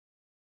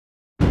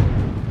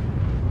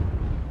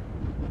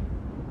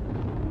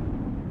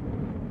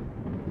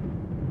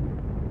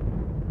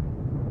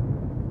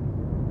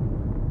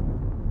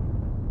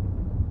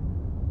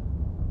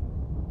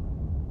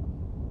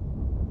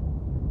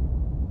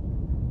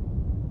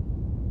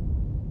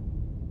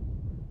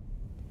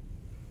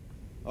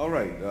All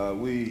right,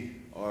 we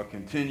are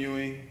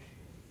continuing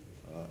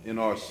in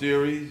our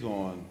series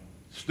on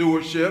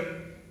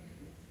stewardship,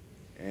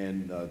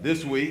 and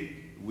this week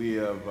we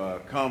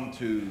have come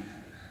to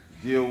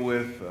deal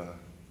with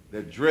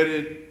the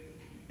dreaded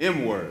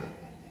M word,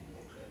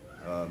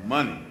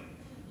 money.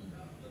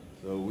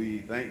 So we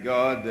thank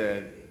God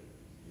that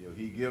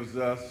He gives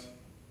us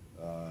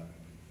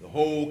the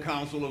whole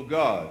counsel of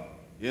God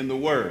in the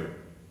Word,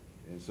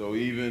 and so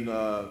even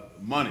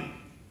money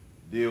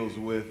deals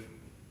with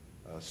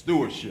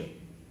stewardship.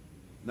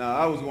 Now,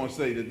 I was going to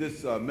say that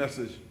this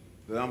message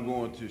that I'm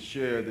going to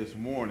share this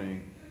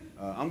morning,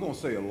 I'm going to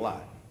say a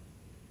lot.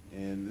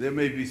 And there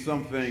may be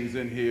some things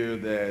in here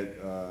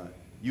that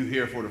you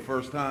hear for the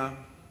first time.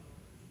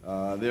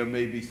 There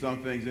may be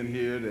some things in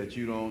here that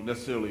you don't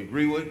necessarily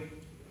agree with.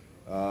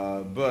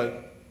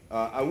 But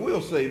I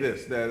will say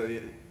this,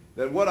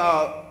 that what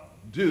I'll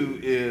do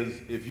is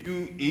if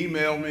you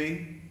email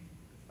me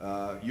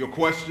your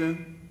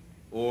question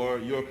or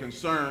your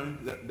concern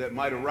that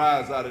might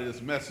arise out of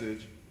this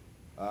message,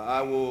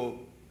 I'm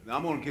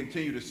going to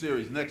continue the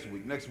series next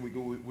week. Next week,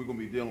 we're going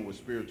to be dealing with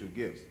spiritual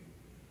gifts.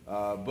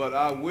 But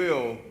I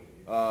will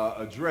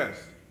address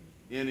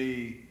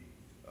any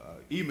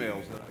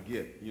emails that I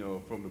get,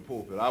 from the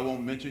pulpit. I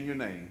won't mention your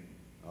name,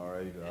 all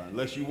right,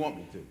 unless you want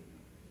me to.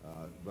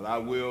 But I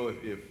will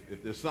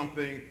if there's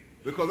something,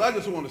 because I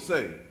just want to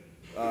say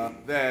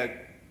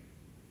that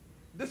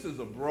this is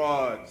a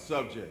broad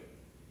subject.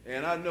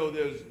 And I know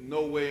there's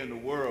no way in the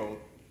world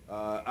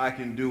I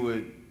can do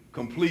it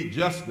complete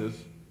justice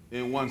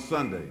in one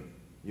Sunday.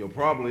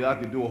 Probably I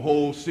could do a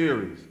whole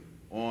series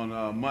on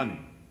money.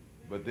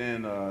 But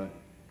then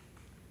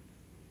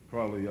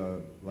probably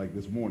like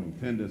this morning,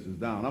 attendance is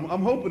down.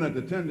 I'm hoping that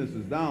the attendance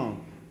is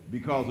down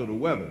because of the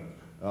weather.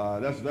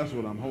 That's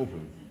what I'm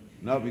hoping.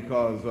 Not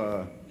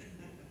because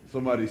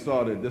somebody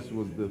saw that this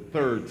was the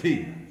third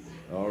tee.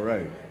 All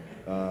right.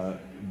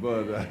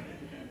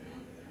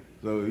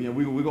 So,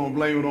 we're going to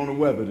blame it on the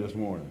weather this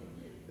morning.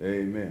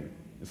 Amen.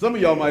 And some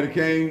of y'all might have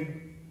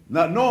came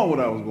not knowing what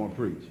I was going to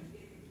preach.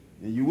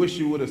 And you wish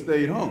you would have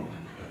stayed home.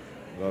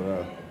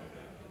 But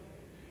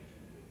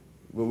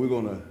we're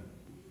going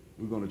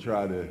to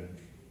try to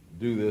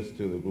do this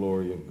to the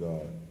glory of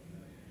God.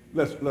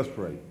 Let's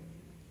pray.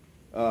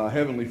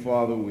 Heavenly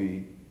Father,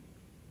 we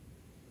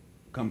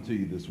come to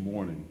you this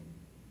morning.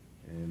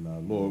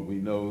 And Lord, we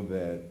know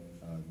that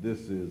this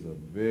is a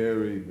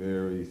very,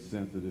 very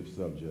sensitive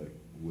subject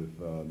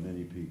with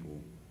many people.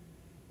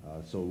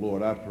 So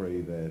Lord, I pray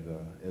that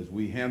as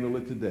we handle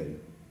it today,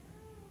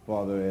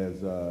 Father,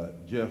 as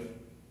Jeff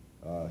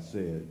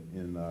said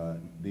in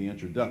the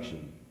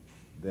introduction,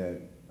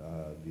 that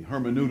the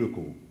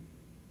hermeneutical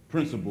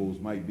principles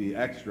might be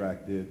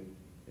extracted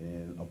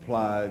and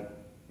applied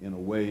in a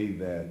way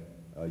that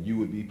you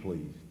would be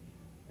pleased.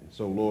 And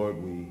so Lord,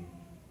 we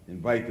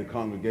invite the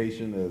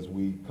congregation as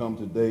we come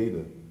today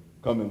to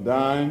come and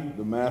dine.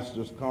 The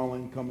Master's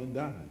calling, come and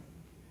dine.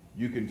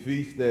 You can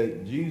feast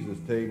at Jesus'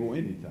 table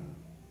anytime.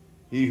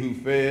 He who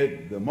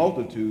fed the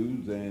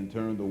multitudes and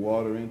turned the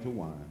water into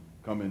wine,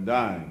 come and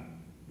dine.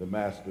 The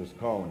Master's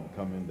calling,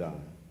 come and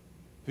dine.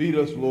 Feed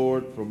us,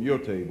 Lord, from your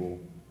table,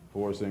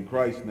 for it's in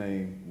Christ's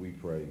name we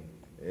pray.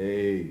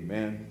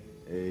 Amen.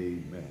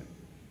 Amen.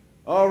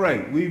 All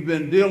right, we've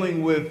been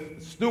dealing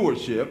with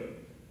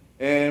stewardship,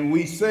 and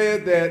we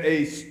said that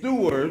a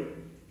steward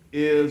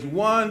is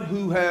one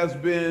who has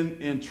been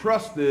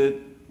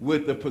entrusted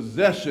with the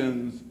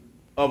possessions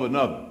of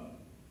another.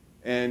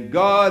 And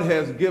God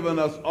has given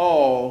us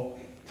all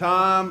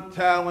time,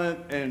 talent,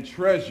 and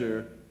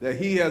treasure that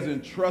he has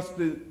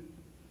entrusted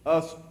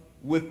us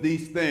with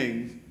these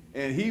things,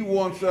 and he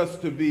wants us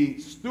to be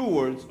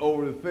stewards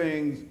over the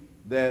things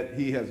that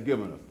he has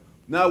given us.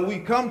 Now we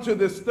come to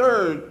this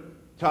third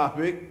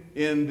topic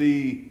in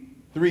the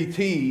 3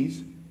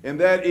 T's, and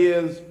that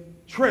is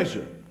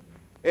treasure.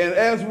 And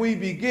as we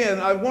begin,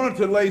 I wanted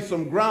to lay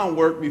some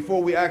groundwork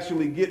before we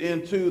actually get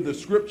into the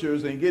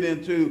scriptures and get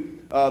into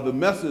the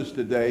message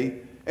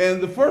today.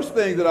 And the first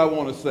thing that I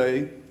want to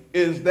say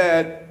is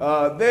that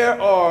there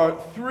are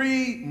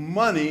 3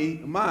 money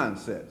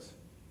mindsets.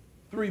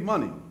 3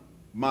 money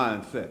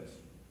mindsets.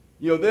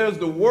 There's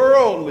the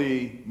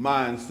worldly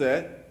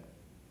mindset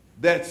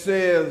that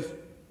says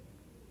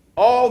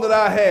all that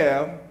I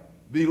have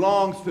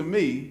belongs to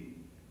me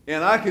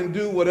and I can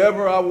do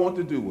whatever I want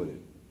to do with it.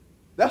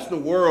 That's the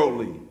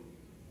worldly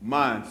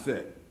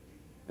mindset.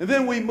 And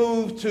then we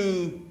move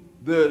to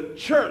the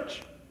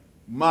church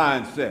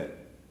mindset.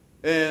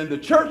 And the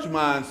church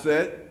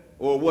mindset,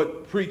 or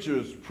what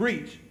preachers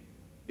preach,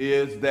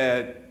 is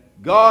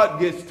that God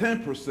gets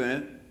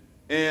 10%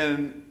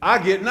 and I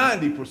get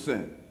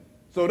 90%.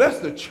 So that's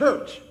the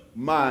church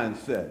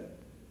mindset.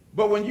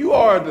 But when you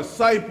are a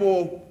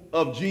disciple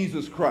of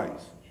Jesus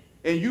Christ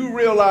and you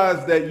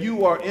realize that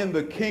you are in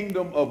the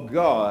kingdom of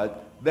God,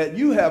 that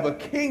you have a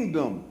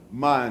kingdom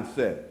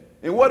mindset.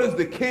 And what is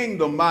the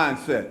kingdom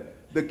mindset?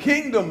 The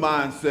kingdom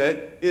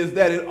mindset is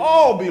that it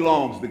all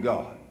belongs to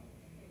God.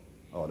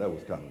 Oh, that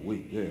was kind of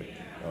weak there.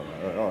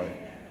 All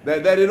right.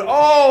 That it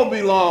all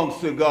belongs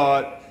to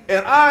God,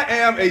 And I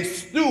am a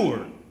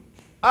steward.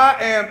 I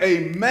am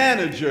a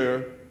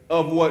manager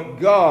of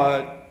what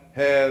God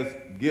has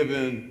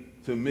given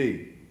to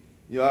me.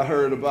 I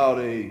heard about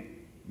a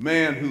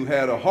man who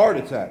had a heart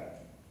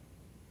attack,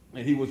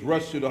 and he was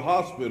rushed to the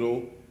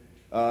hospital,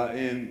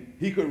 and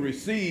he could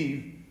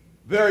receive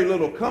very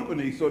little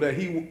company so that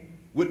he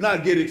would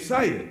not get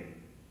excited.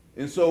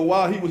 And so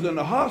while he was in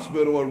the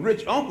hospital, a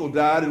rich uncle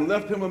died and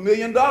left him $1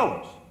 million.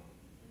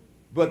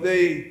 But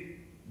they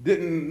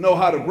didn't know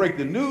how to break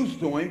the news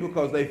to him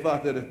because they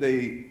thought that if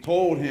they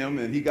told him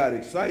and he got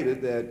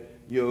excited that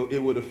it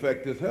would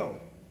affect his health.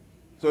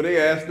 So they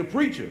asked the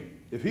preacher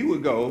if he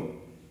would go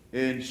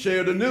and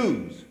share the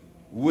news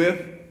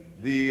with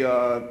the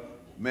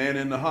man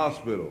in the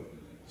hospital.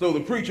 So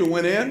the preacher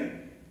went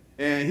in,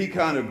 and he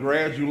kind of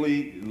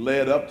gradually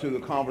led up to the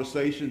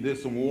conversation, did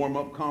some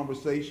warm-up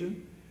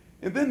conversation.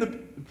 And then the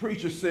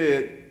preacher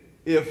said,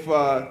 if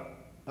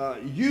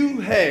you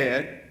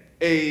had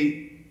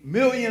 $1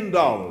 million,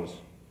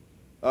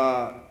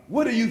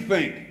 what do you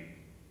think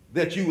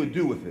that you would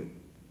do with it?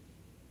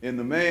 And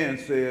the man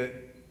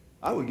said,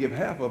 I would give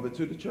half of it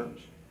to the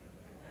church.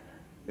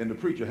 And the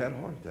preacher had a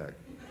heart attack.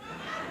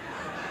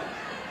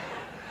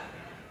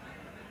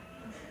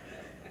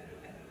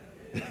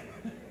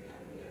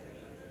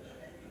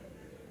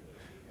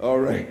 All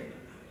right.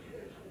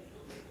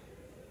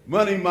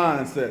 Money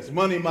mindsets,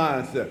 money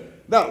mindset.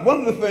 Now, one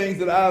of the things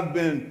that I've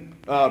been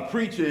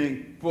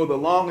preaching for the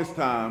longest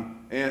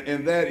time,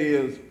 and that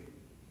is,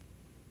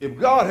 if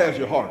God has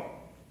your heart,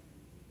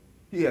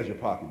 he has your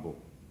pocketbook.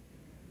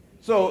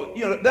 So,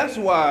 that's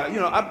why,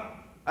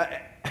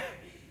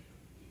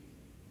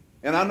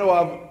 and I know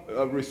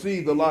I've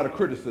received a lot of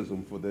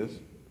criticism for this,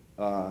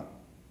 and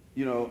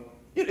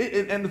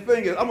the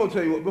thing is, I'm going to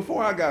tell you what,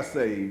 before I got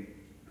saved,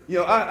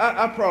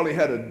 I probably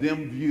had a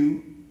dim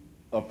view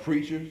of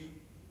preachers,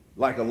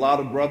 like a lot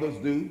of brothers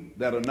do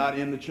that are not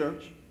in the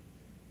church.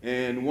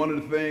 And one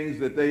of the things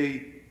that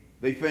they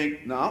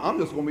think, now I'm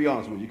just going to be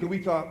honest with you. Can we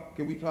talk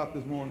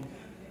this morning?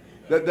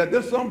 That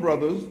there's some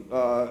brothers,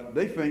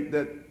 they think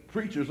that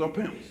preachers are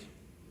pimps,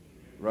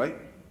 right?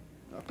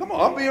 Now, come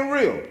on, I'm being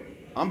real.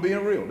 I'm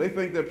being real. They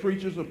think that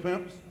preachers are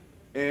pimps,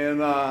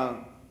 and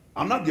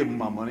I'm not giving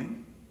my money,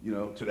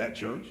 to that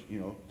church,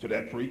 to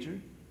that preacher,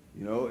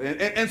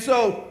 and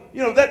so,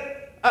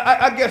 that,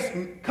 I guess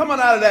coming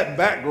out of that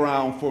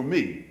background for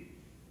me,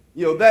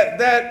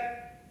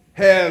 that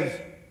has,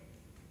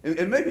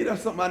 and maybe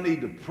that's something I need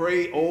to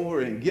pray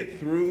over and get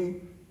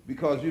through,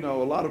 because, a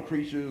lot of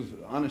preachers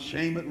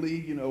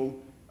unashamedly,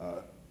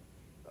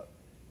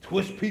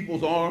 twist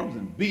people's arms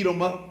and beat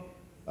them up.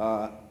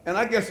 And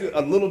I guess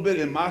a little bit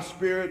in my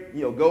spirit,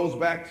 goes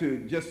back to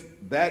just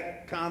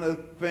that kind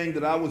of thing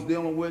that I was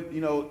dealing with,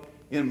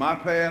 in my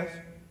past.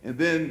 And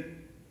then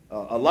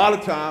a lot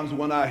of times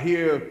when I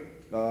hear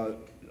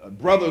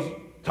brothers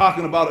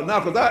talking about it now,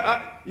 because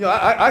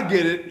I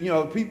get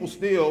it, people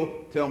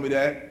still tell me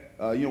that.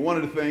 One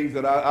of the things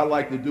that I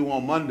like to do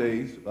on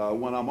Mondays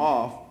when I'm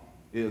off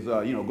is,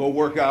 go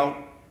work out,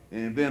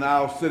 and then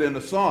I'll sit in the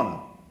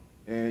sauna.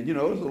 And,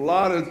 there's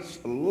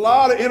a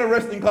lot of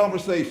interesting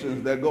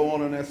conversations that go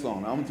on in that sauna.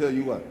 I'm going to tell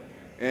you what.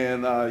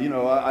 And,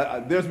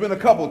 there's been a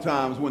couple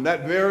times when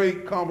that very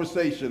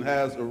conversation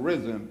has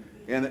arisen,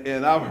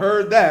 and I've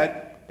heard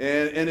that,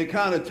 and it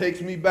kind of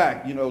takes me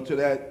back, to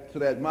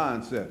that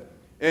mindset.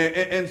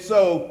 And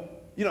so,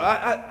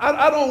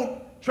 I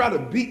don't try to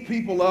beat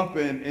people up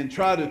and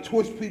try to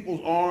twist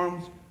people's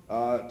arms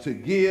to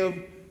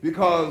give,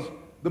 because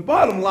the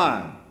bottom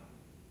line,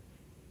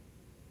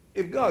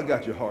 if God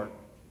got your heart,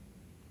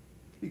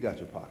 he got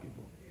your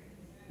pocketbook.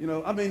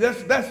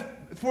 That's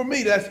for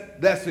me,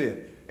 that's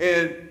it.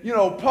 And,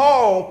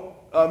 Paul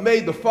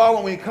made the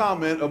following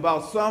comment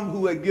about some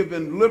who had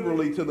given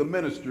liberally to the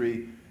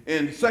ministry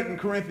in 2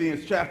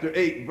 Corinthians chapter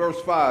 8, verse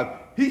 5.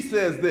 He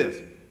says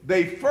this: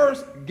 they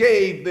first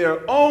gave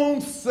their own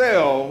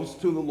selves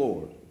to the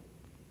Lord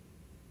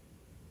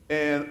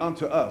and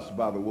unto us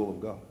by the will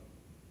of God.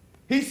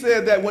 He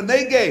said that when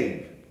they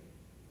gave,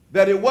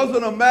 that it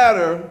wasn't a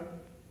matter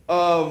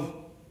of,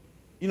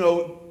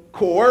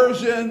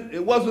 coercion,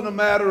 it wasn't a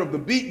matter of the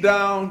beat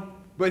down,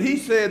 but he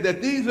said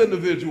that these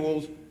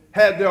individuals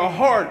had their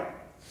heart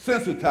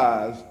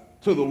sensitized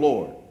to the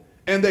Lord.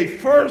 And they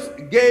first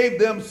gave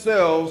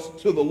themselves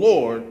to the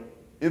Lord,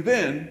 and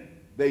then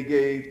they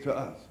gave to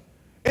us.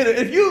 And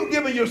if you've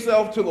given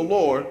yourself to the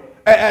Lord,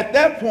 at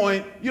that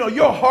point,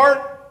 your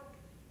heart,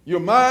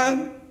 your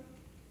mind,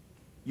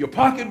 your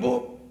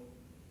pocketbook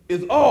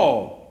is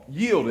all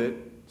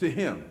yielded to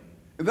him.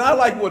 And then I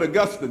like what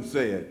Augustine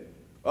said.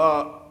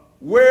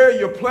 Where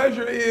your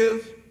pleasure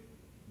is,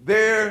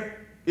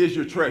 there is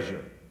your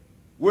treasure.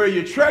 Where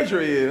your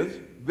treasure is,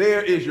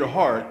 there is your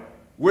heart.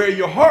 Where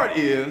your heart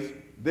is,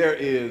 there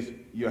is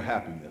your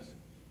happiness.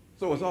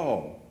 So it's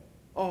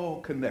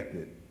all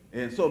connected.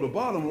 And so the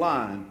bottom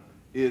line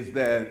is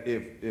that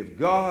if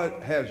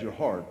God has your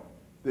heart,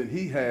 then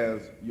he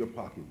has your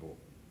pocketbook.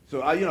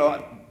 So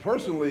I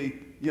personally,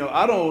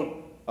 I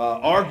don't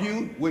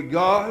argue with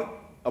God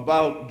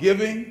about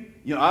giving.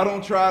 I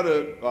don't try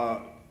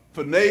to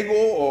finagle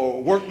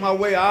or work my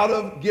way out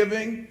of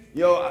giving.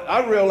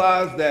 I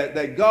realize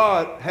that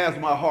God has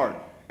my heart.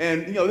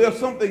 And, there's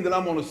something that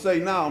I'm going to say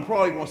now. I'm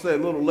probably going to say a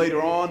little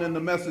later on in the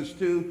message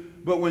too.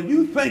 But when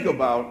you think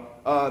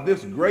about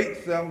this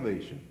great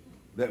salvation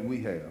that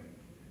we have,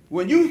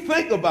 when you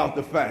think about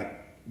the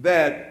fact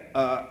that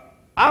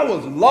I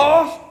was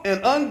lost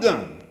and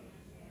undone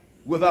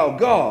without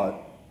God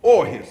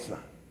or his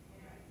son.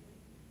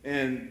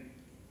 And,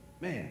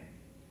 man,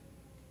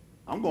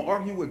 I'm going to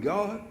argue with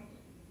God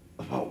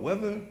about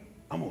whether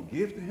I'm going to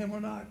give to him or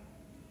not.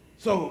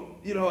 So,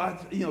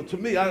 to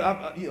me,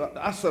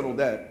 I settled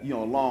that, a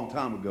long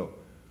time ago.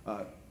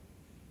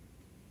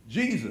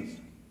 Jesus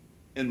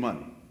and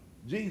money.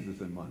 Jesus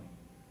and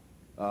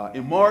money.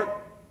 In Mark,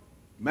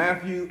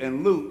 Matthew,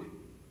 and Luke,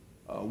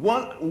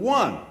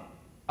 one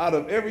out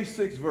of every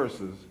 6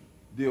 verses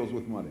deals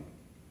with money.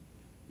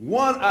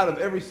 1 out of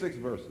every 6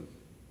 verses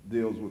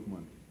deals with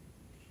money.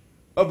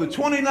 Of the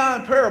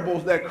 29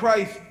 parables that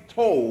Christ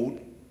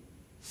told,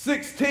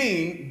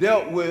 16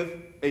 dealt with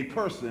a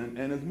person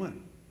and his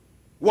money.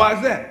 Why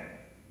is that?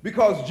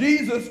 Because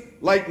Jesus,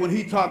 like when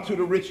he talked to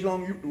the rich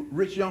young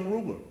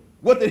ruler,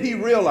 what did he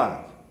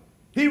realize?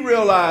 He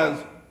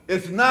realized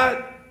it's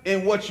not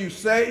in what you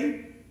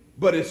say,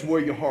 but it's where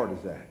your heart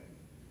is at.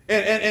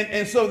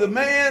 And so the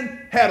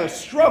man had a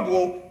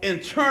struggle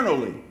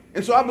internally.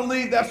 And so I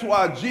believe that's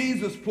why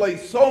Jesus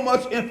placed so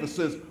much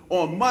emphasis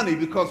on money,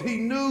 because he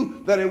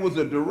knew that it was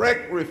a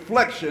direct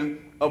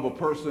reflection of a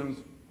person's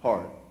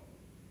heart.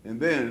 And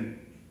then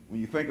when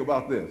you think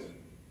about this,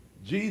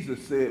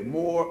 Jesus said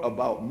more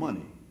about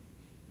money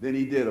than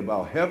he did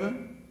about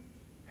heaven,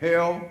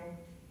 hell,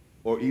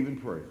 or even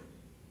prayer.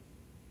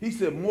 He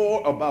said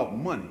more about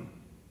money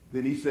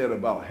than he said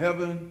about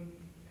heaven,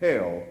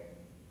 hell,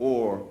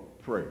 or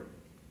prayer.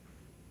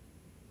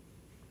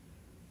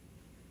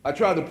 I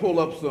tried to pull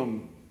up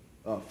some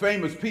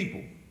famous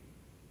people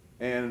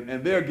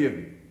and their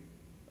giving.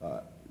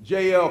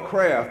 J.L.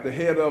 Kraft, the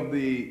head of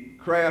the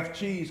Kraft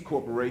Cheese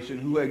Corporation,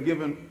 who had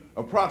given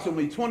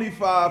approximately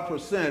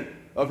 25%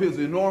 of his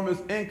enormous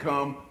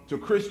income to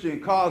Christian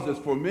causes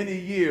for many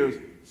years,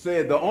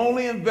 said, "The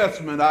only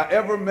investment I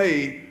ever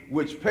made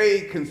which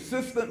paid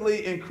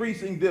consistently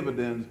increasing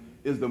dividends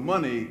is the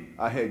money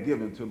I had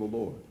given to the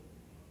Lord."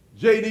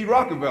 J.D.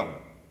 Rockefeller,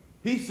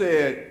 he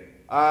said,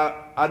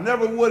 I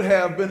never would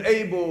have been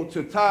able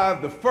to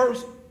tithe the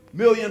first $1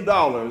 million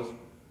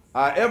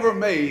I ever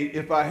made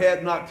if I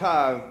had not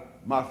tithed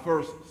my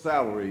first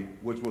salary,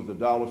 which was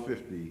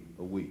 $1.50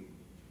 a week.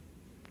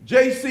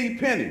 J.C.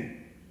 Penney,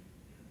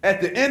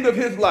 at the end of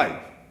his life,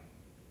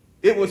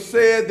 it was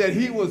said that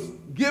he was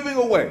giving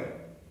away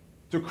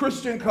to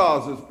Christian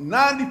causes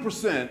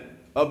 90%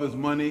 of his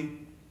money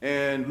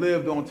and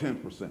lived on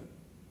 10%.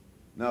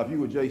 Now, if you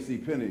were J.C.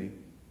 Penney,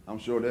 I'm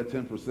sure that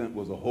 10%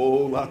 was a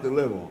whole lot to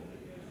live on.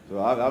 So,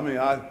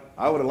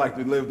 I would have liked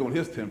to have lived on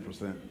his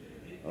 10%.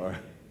 All right.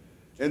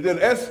 And then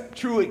S.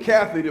 Truett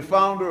Cathy, the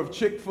founder of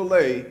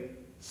Chick-fil-A,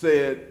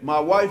 said, "My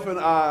wife and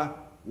I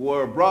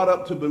were brought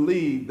up to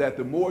believe that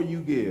the more you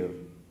give,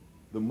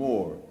 the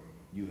more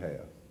you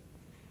have."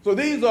 So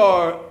these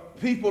are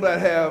people that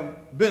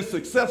have been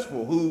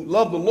successful, who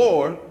love the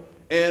Lord,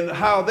 and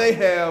how they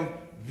have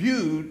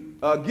viewed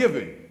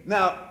giving.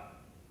 Now,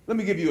 let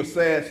me give you a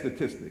sad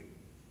statistic.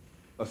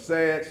 A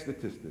sad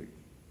statistic.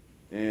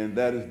 And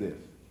that is this,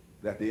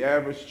 that the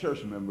average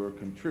church member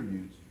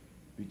contributes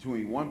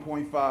between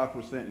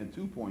 1.5% and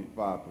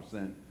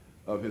 2.5%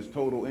 of his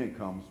total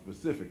income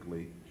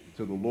specifically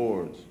to the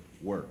Lord's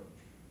work.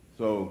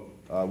 So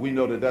we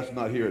know that that's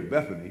not here at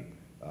Bethany,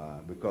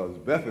 because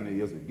Bethany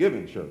is a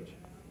giving church.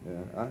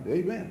 Yeah,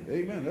 amen,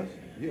 amen. That's,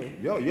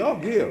 y'all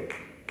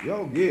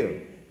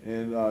give,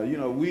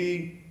 and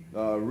we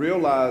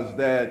realize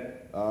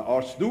that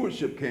our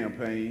stewardship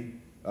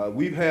campaign,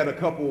 we've had a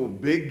couple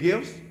big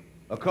gifts,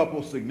 a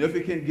couple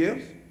significant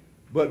gifts,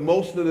 but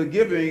most of the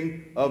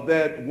giving of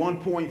that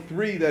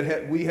 1.3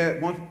 that we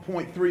had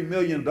 $1.3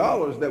 million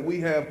that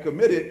we have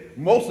committed,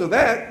 most of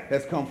that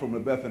has come from the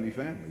Bethany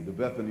family, the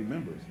Bethany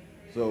members.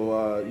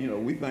 So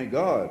we thank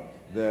God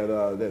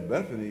that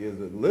Bethany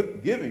is a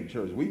giving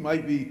church. We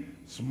might be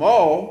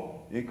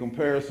small in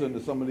comparison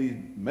to some of these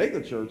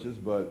mega churches,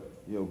 but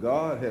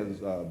God has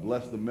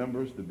blessed the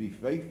members to be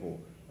faithful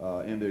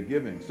in their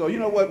giving. So you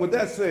know what? With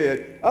that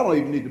said, I don't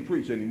even need to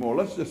preach anymore.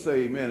 Let's just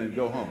say amen and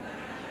go home.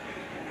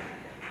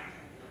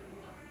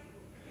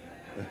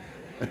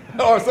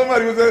 Or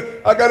somebody was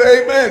saying, I got an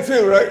amen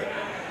too, right?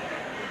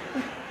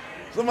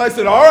 Somebody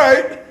said, all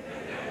right.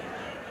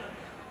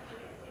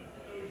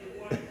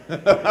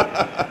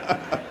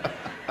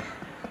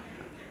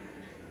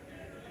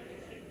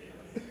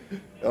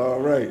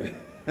 All right.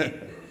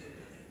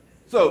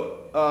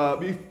 So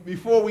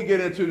before we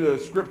get into the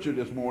scripture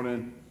this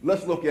morning,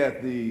 let's look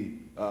at the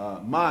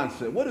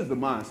mindset. What is the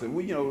mindset?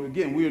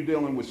 Again, we're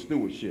dealing with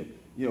stewardship.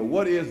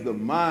 What is the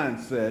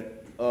mindset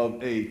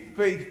of a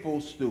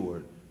faithful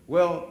steward?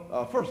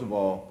 Well, first of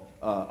all,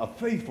 a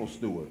faithful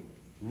steward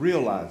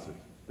realizes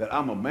that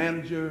I'm a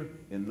manager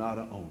and not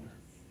an owner.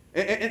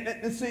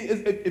 And see,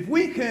 if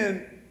we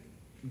can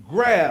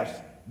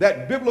grasp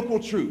that biblical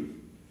truth,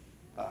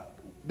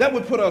 that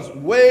would put us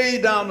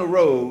way down the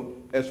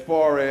road as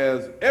far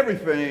as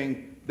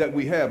everything that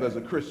we have as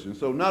a Christian.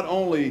 So not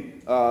only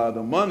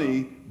the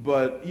money,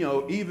 but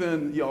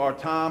even our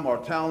time,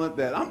 our talent.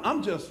 That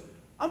I'm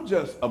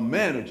just a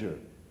manager.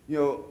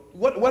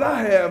 What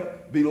I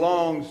have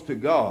belongs to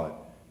God.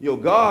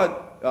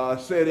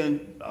 God said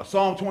in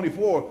Psalm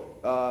 24,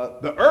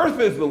 the earth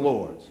is the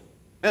Lord's,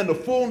 and the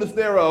fullness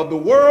thereof, the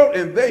world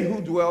and they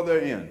who dwell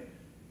therein.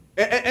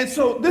 And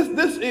so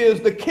this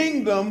is the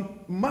kingdom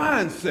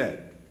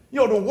mindset.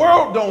 The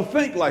world don't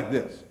think like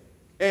this.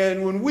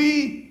 And when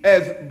we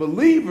as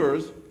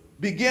believers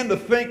begin to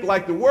think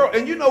like the world,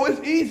 and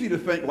it's easy to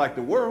think like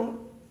the world,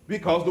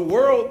 because the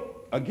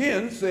world,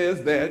 again,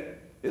 says that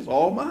it's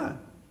all mine,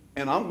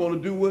 and I'm going to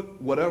do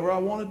whatever I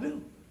want to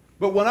do.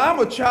 But when I'm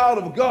a child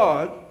of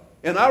God,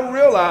 and I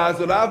realize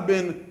that I've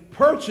been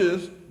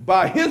purchased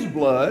by his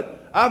blood,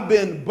 I've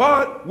been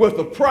bought with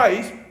a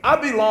price, I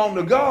belong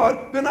to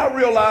God, then I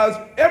realize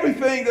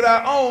everything that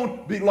I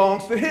own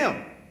belongs to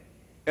him.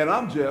 And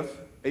I'm just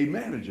a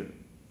manager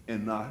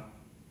and not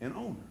an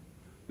owner.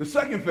 The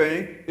second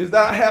thing is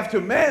that I have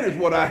to manage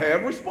what I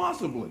have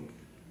responsibly.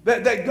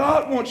 That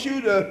God wants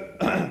you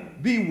to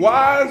be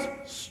wise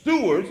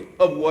stewards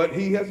of what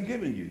he has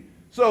given you.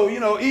 So,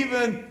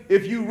 even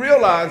if you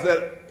realize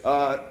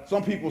that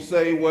some people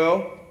say,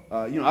 well,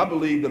 I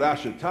believe that I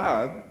should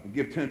tithe and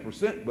give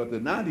 10%, but the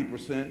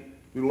 90%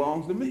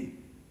 belongs to me.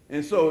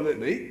 And so that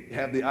they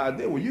have the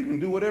idea, well, you can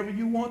do whatever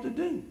you want to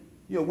do,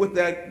 with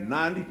that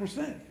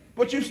 90%.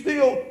 But you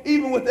still,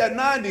 even with that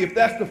 90, if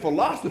that's the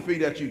philosophy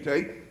that you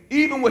take,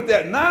 even with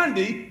that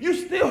 90, you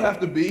still have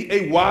to be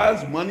a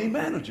wise money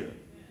manager.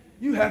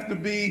 You have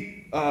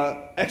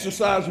to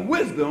exercise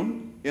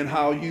wisdom in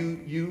how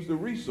you use the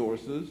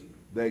resources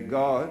that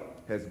God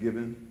has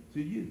given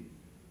to you.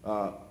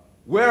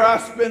 Where I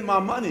spend my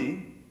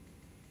money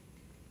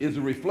is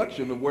a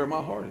reflection of where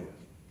my heart is.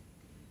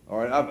 All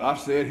right, I've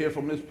said here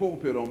from this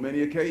pulpit on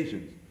many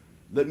occasions,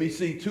 let me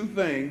see two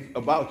things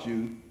about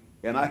you,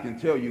 and I can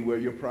tell you where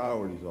your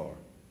priorities are.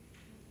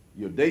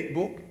 Your date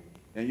book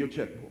and your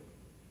checkbook.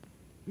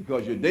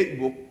 Because your date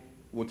book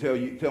will tell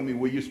me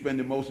where you're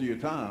spending most of your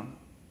time,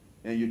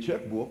 and your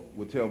checkbook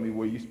will tell me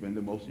where you're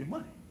spending most of your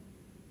money.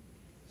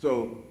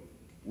 So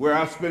where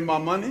I spend my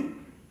money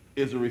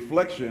is a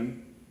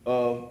reflection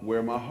of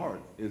where my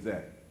heart is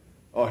at.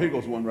 Oh, here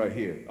goes one right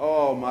here.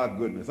 Oh, my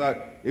goodness.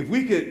 If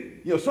we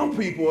could, some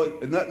people,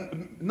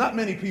 not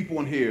many people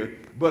in here,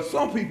 but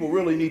some people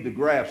really need to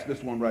grasp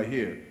this one right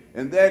here.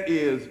 And that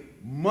is,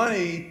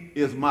 money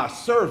is my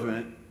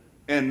servant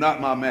and not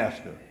my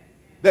master.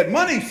 That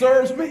money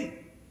serves me.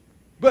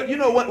 But,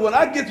 when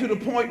I get to the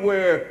point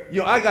where,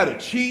 I got to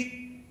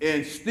cheat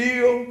and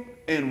steal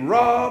and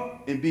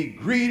rob and be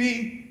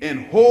greedy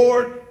and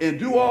hoard and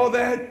do all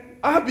that,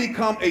 I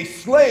become a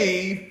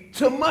slave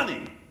to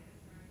money.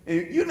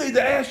 And you need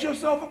to ask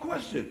yourself a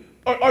question.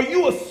 Are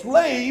you a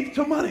slave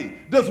to money?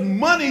 Does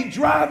money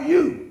drive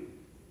you?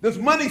 Does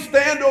money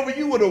stand over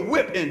you with a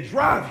whip and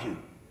drive you?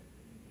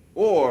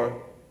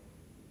 Or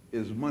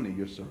is money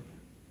your servant?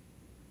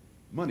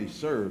 Money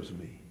serves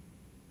me.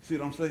 See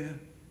what I'm saying?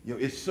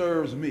 It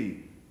serves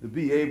me to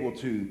be able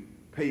to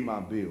pay my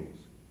bills.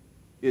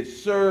 It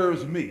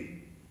serves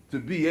me to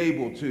be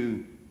able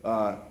to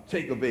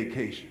take a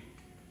vacation.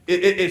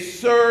 It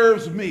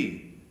serves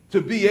me to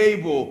be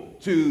able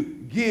to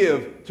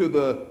give to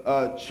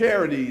the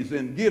charities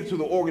and give to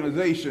the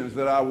organizations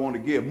that I want to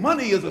give.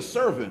 Money is a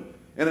servant.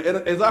 And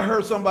as I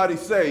heard somebody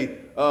say,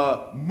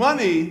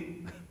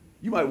 money,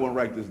 you might want to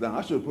write this down.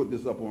 I should have put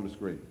this up on the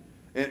screen.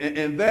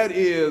 And that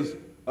is,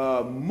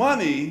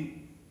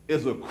 money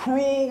is a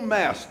cruel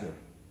master,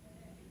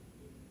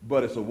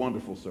 but it's a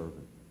wonderful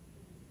servant.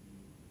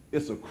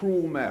 It's a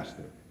cruel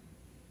master,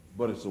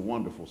 but it's a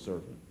wonderful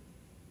servant.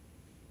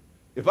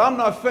 If I'm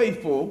not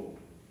faithful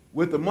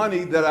with the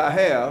money that I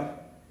have,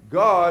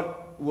 God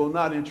will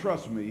not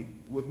entrust me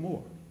with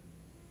more.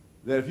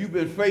 That if you've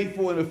been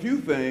faithful in a few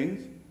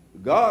things,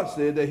 God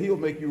said that he'll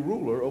make you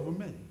ruler over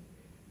many.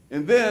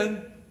 And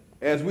then,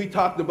 as we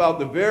talked about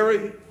the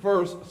very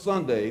first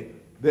Sunday,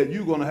 that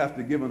you're going to have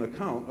to give an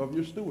account of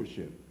your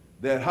stewardship.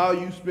 That how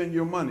you spend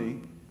your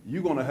money,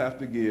 you're going to have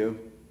to give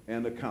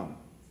an account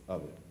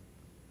of it.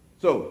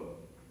 So,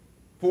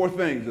 4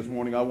 things this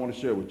morning I want to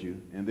share with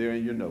you, and they're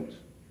in your notes.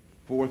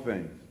 4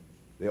 things.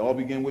 They all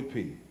begin with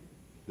P.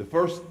 The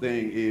first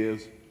thing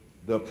is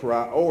the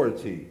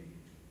priority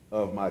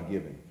of my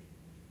giving.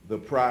 The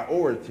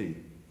priority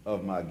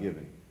of my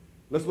giving.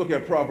 Let's look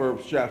at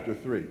Proverbs chapter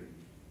 3.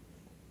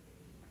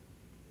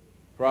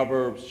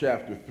 Proverbs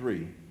chapter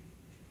 3.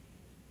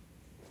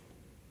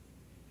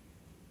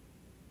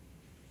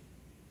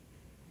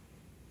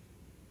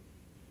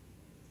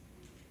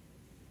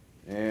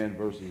 And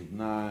verses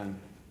 9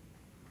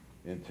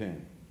 and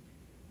 10.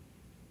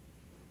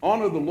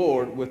 Honor the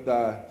Lord with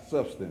thy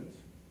substance,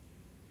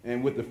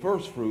 and with the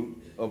first fruit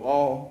of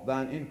all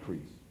thine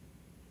increase.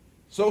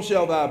 So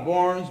shall thy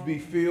barns be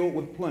filled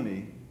with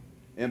plenty,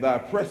 and thy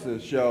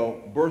presses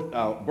shall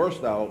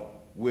burst out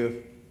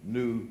with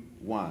new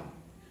wine.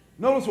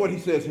 Notice what he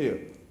says here.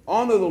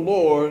 Honor the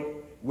Lord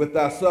with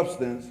thy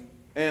substance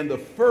and the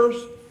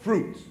first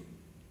fruits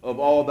of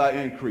all thy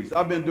increase.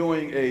 I've been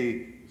doing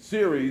a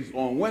series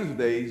on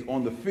Wednesdays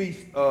on the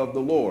feast of the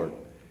Lord.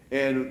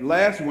 And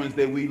last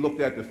Wednesday we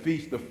looked at the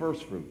feast of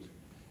first fruits.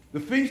 The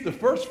feast of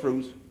first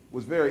fruits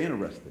was very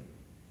interesting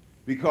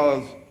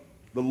because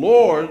the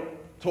Lord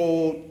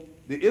told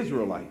the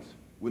Israelites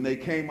when they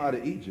came out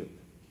of Egypt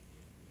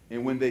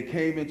and when they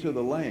came into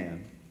the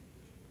land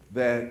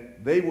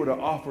that they were to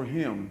offer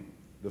him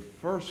the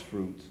first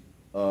fruits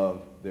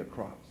of their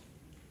crops.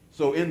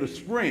 So in the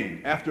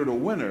spring, after the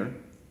winter,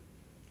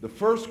 the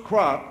first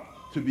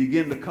crop to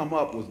begin to come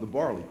up was the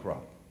barley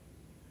crop.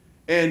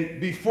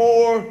 And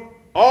before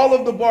all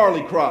of the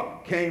barley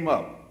crop came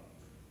up,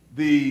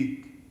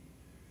 the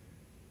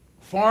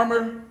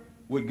farmer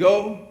would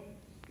go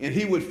and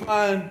he would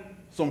find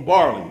some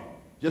barley,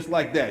 just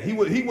like that. He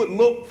would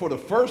look for the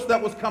first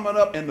that was coming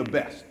up and the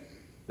best.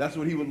 That's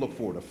what he would look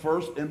for, the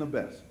first and the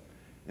best.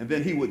 And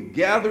then he would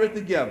gather it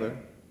together.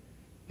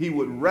 He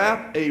would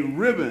wrap a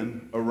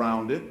ribbon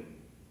around it,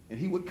 and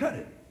he would cut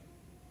it.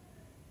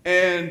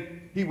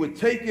 And he would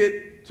take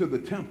it to the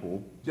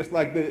temple, just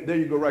like there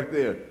you go right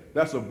there.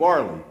 That's a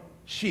barley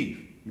sheaf.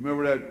 You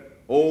remember that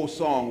old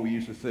song we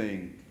used to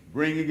sing,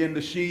 bringing in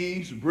the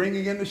sheaves,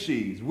 bringing in the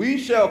sheaves. We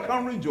shall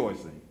come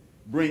rejoicing,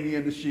 bringing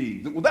in the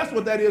sheaves. Well, that's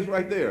what that is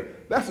right there.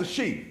 That's a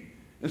sheaf.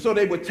 And so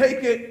they would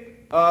take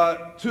it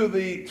to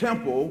the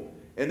temple,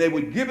 and they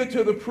would give it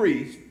to the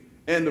priest,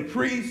 and the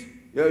priest,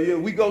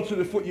 we go to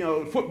the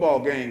football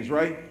games,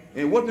 right?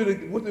 And what do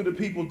the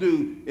people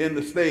do in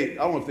the state?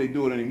 I don't know if they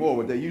do it anymore,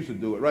 but they used to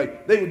do it,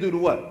 right? They would do the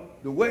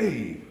what? The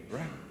wave,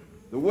 right?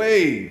 The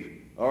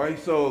wave, all right?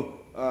 So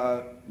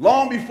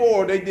long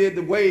before they did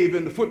the wave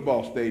in the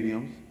football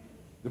stadiums,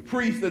 the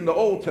priest in the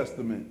Old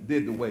Testament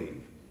did the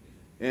wave.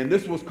 And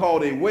this was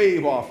called a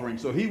wave offering.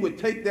 So he would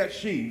take that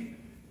sheaf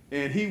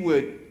and he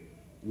would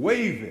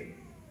wave it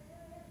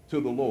to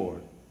the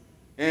Lord.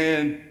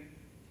 And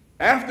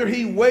after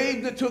he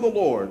waved it to the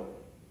Lord,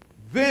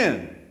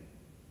 then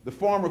the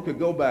farmer could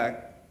go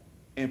back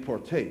and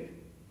partake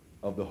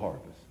of the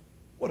harvest.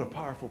 What a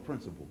powerful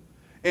principle.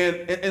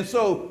 And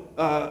so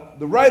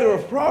the writer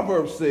of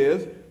Proverbs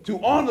says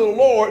to honor the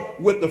Lord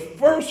with the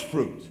first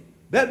fruits.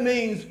 That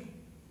means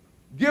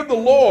give the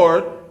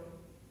Lord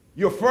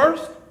your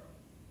first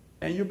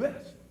and your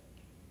best.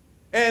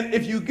 And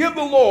if you give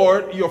the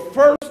Lord your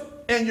first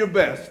and your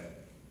best,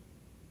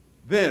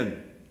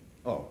 then,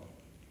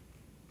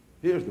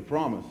 here's the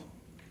promise.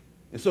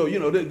 And so,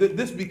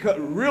 this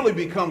really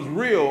becomes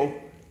real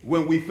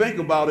when we think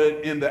about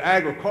it in the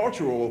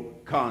agricultural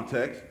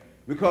context,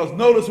 because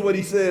notice what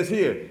he says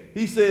here.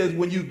 He says,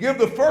 when you give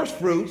the first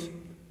fruits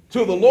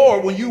to the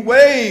Lord, when you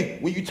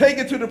take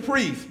it to the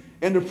priest,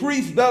 and the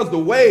priest does the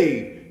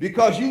wave,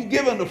 because you've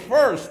given the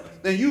first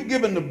and you've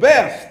given the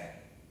best,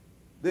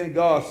 then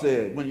God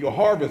said, when your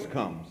harvest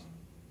comes,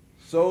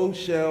 so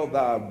shall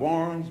thy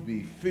barns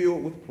be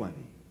filled with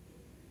plenty,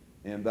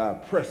 and thy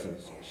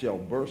presses shall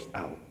burst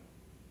out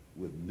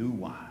with new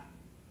wine.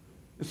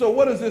 And so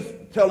what is this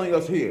telling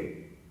us here?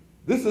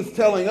 This is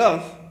telling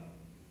us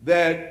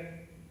that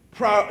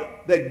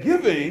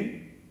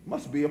giving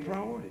must be a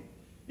priority.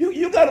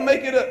 You got to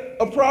make it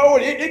a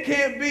priority. It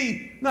can't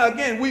be. Now,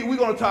 again, we're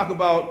going to talk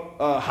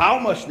about how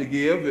much to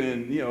give,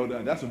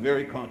 and, that's a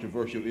very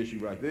controversial issue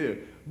right there.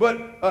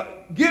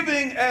 But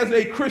giving as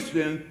a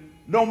Christian,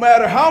 no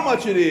matter how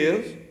much it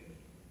is,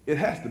 it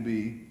has to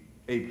be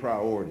a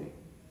priority.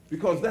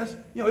 Because that's,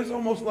 it's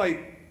almost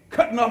like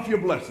cutting off your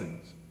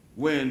blessings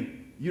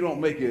when you don't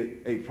make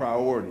it a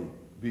priority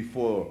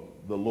before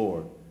the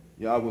Lord.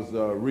 I was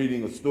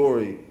reading a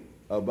story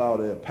about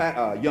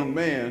a young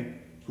man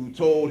who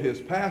told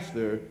his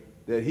pastor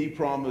that he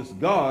promised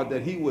God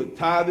that he would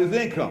tithe his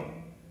income.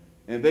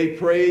 And they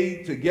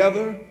prayed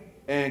together,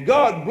 and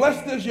God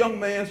blessed this young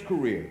man's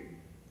career.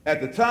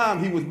 At the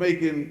time, he was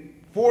making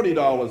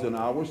 $40 an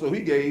hour, so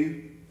he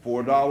gave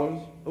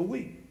 $4 a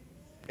week.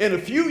 In a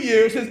few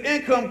years, his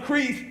income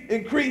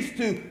increased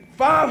to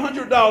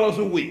 $500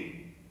 a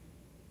week.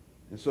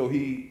 And so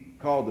he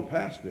called the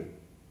pastor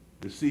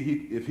to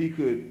see if he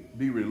could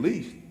be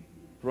released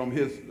from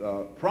his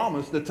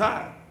promise to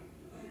tithe.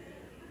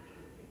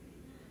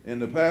 And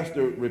the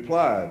pastor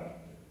replied,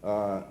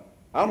 I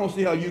don't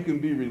see how you can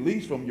be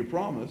released from your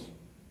promise,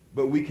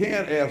 but we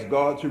can ask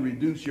God to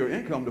reduce your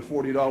income to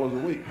 $40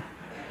 a week.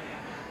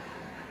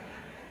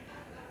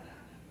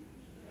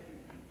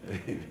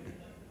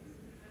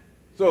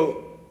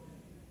 So,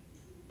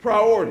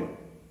 priority.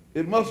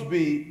 It must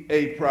be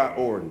a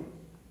priority.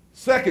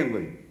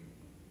 Secondly,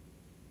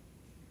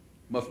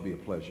 must be a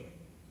pleasure.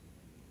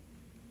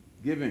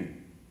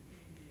 Giving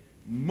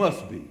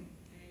must be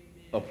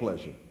a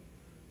pleasure.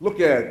 Look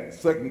at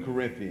 2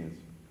 Corinthians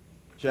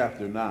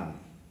chapter 9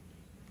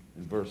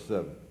 and verse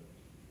 7.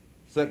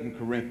 2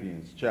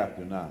 Corinthians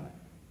chapter 9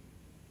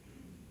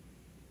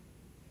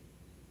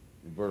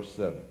 and verse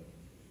 7.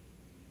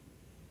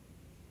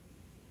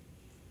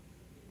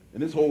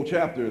 And this whole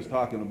chapter is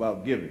talking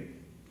about giving.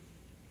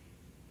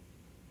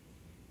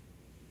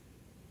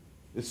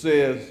 It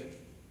says,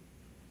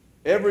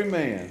 every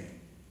man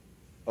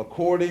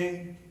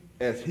according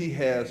as he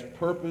has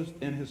purposed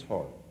in his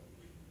heart,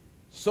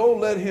 so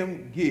let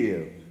him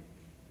give,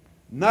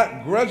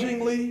 not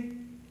grudgingly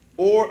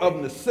or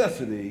of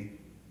necessity,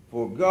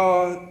 for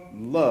God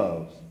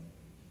loves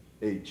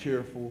a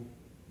cheerful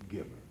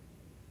giver.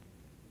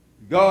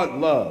 God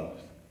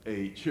loves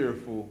a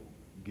cheerful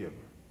giver.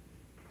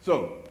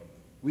 So,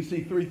 we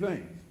see three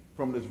things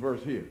from this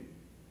verse here.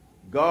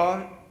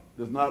 God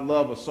does not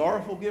love a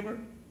sorrowful giver.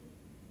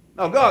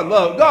 Now, God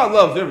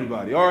loves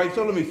everybody, all right?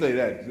 So let me say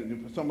that.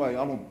 Somebody, I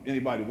don't want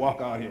anybody to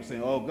walk out here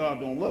saying, oh, God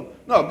don't love.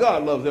 No,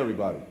 God loves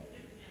everybody,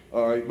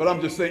 all right? But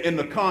I'm just saying in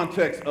the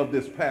context of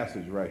this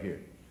passage right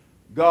here.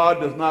 God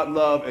does not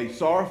love a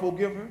sorrowful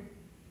giver.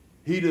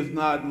 He does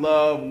not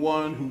love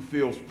one who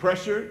feels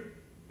pressured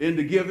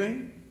into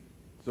giving.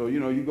 So,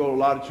 you go to a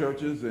lot of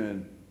churches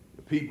and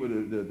the people,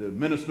 the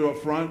minister up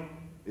front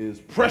is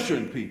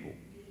pressuring people,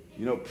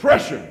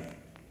 pressuring.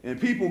 And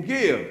people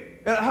give.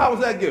 And how is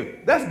that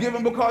given? That's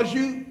given because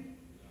you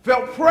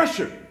felt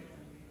pressured.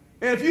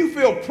 And if you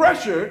feel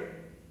pressured,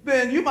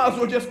 then you might as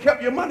well just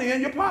kept your money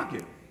in your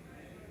pocket.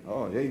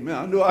 Oh, amen.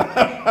 I knew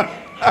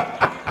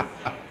I...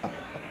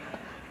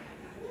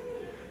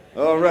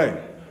 All right.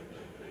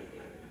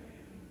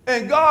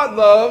 And God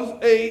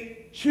loves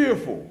a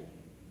cheerful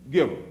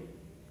giver.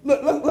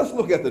 Let's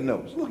look at the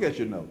notes. Look at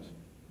your notes.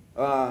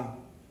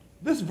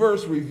 This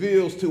verse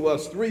reveals to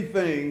us three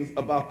things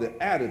about the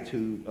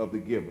attitude of the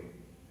giver.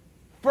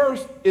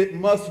 First, it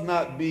must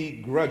not be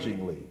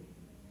grudgingly.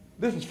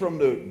 This is from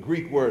the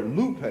Greek word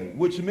lupe,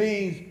 which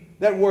means,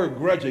 that word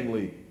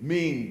grudgingly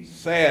means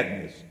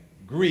sadness,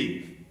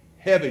 grief,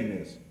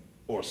 heaviness,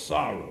 or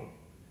sorrow.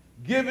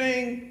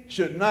 Giving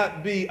should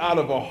not be out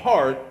of a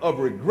heart of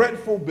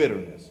regretful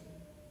bitterness.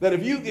 That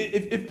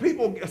if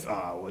people guess,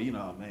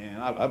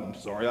 man, I'm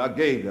sorry I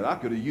gave that. I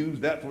could have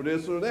used that for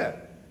this or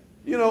that.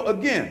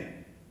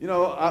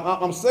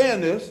 I'm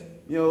saying this,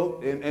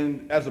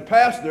 and as a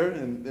pastor,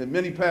 and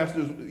many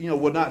pastors,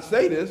 would not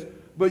say this,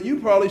 but you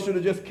probably should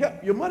have just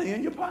kept your money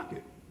in your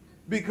pocket.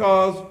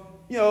 Because,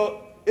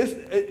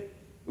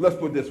 let's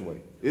put it this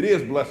way. It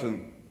is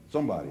blessing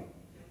somebody,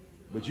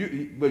 but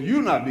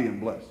you're not being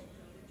blessed.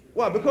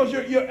 Why? Because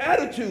your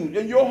attitude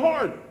and your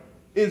heart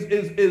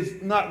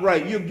is not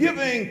right. You're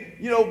giving,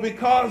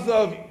 because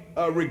of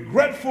a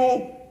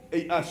regretful,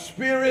 a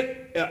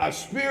spirit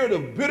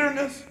of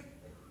bitterness,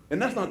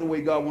 and that's not the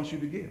way God wants you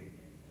to give.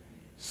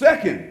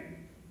 Second,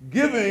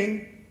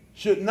 giving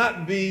should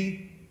not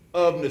be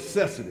of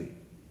necessity.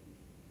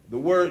 The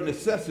word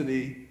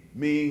necessity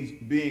means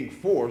being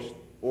forced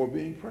or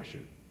being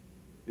pressured.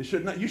 You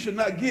should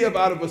not give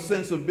out of a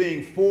sense of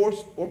being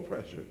forced or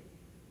pressured.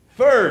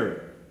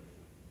 Third,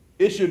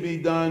 it should be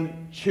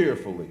done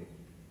cheerfully,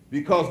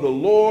 because the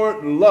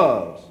Lord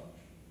loves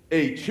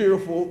a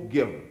cheerful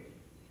giver.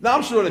 Now,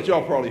 I'm sure that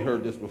y'all probably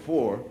heard this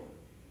before.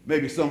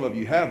 Maybe some of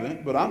you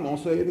haven't, but I'm going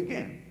to say it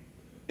again.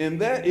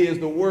 And that is,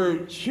 the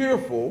word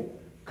cheerful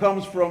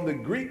comes from the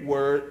Greek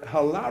word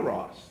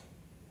hilaros.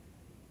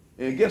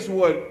 And guess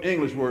what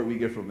English word we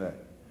get from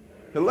that?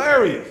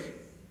 Hilarious.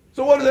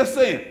 So what is that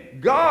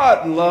saying?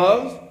 God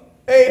loves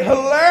a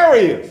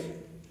hilarious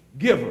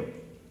giver.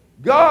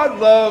 God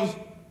loves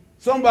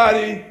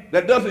somebody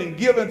that doesn't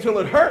give until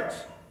it hurts.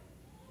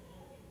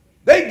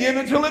 They give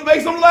until it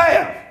makes them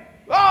laugh.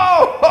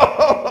 Oh!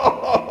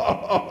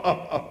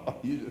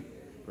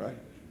 Right?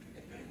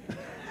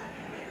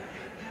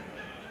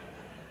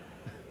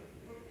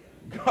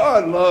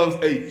 God loves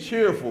a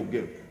cheerful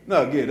giver.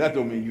 Now, again, that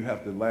don't mean you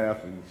have to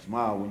laugh and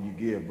smile when you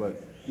give,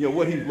 but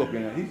what he's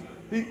looking at,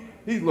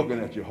 he's looking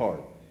at your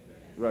heart,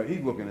 right?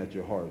 He's looking at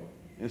your heart.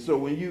 And so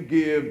when you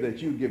give,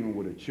 that you're giving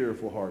with a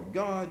cheerful heart.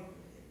 God,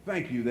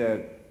 thank you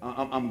that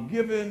I'm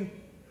giving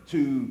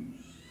to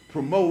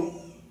promote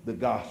the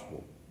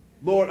gospel.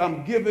 Lord,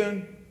 I'm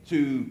giving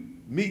to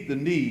meet the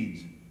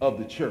needs of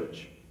the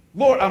church.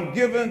 Lord, I'm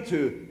giving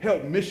to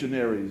help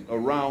missionaries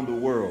around the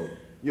world.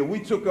 We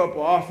took up an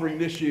offering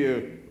this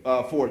year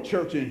for a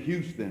church in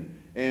Houston.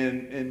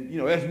 And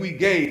as we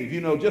gave,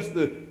 just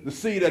to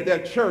see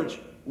that church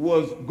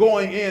was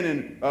going in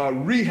and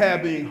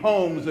rehabbing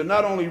homes, and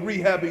not only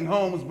rehabbing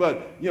homes,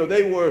 but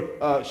they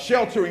were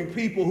sheltering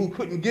people who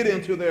couldn't get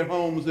into their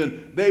homes,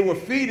 and they were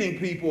feeding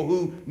people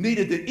who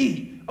needed to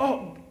eat.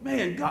 Oh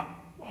man, God!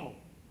 Oh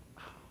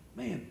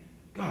man,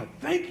 God!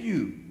 Thank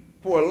you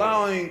for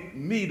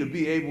allowing me to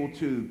be able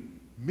to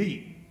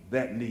meet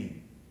that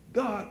need.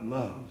 God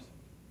loves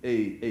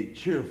a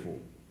cheerful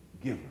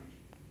giver.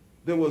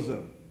 There was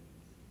a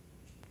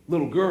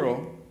little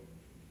girl,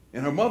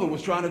 and her mother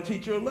was trying to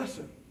teach her a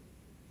lesson.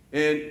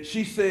 And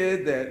she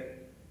said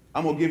that,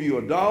 I'm going to give you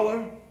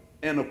 $1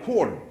 and a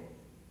quarter,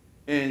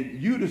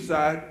 and you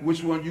decide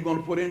which one you're going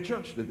to put in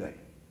church today.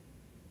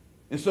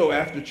 And so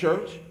after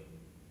church,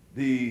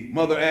 the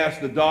mother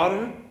asked the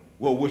daughter,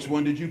 well, which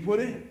one did you put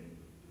in?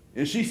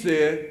 And she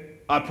said,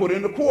 I put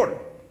in the quarter.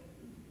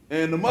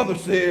 And the mother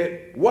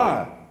said,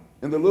 why?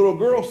 And the little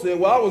girl said,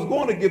 well, I was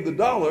going to give the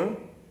 $1,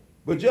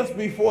 but just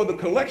before the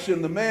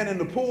collection, the man in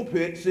the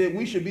pulpit said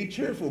we should be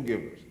cheerful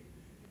givers.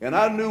 And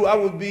I knew I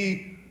would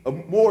be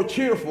more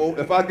cheerful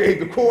if I gave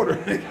the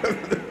quarter.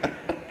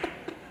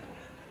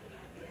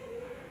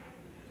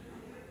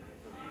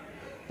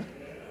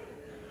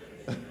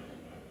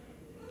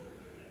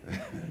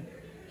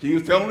 She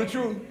was telling the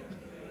truth.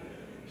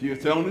 She was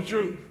telling the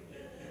truth.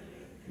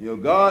 You know,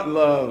 God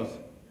loves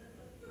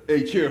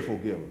a cheerful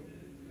giver.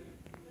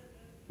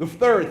 The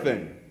third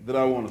thing that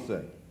I want to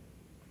say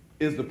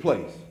is the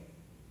place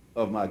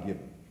of my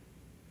giving.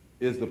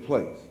 Is the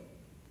place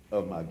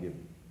of my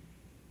giving.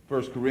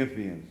 1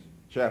 Corinthians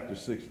chapter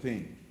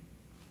 16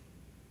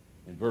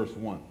 and verse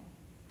 1.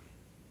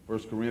 1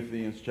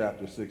 Corinthians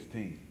chapter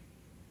 16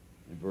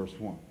 and verse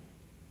 1.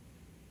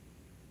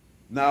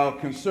 Now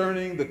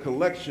concerning the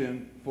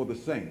collection for the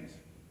saints,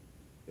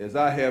 as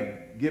I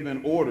have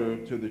given order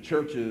to the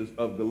churches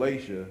of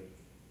Galatia,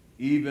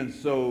 even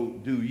so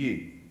do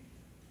ye.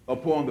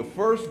 Upon the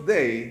first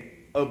day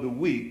of the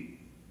week,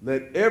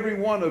 let every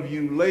one of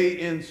you lay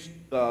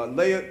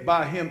it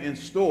by him in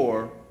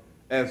store,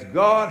 as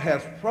God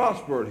has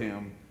prospered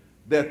him,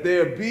 that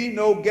there be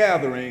no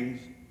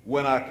gatherings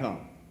when I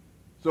come.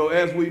 So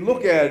as we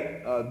look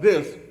at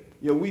this,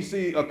 we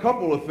see a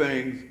couple of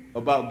things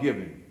about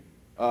giving.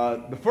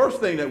 The first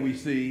thing that we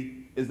see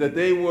is that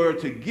they were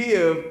to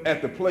give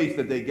at the place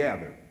that they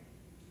gathered.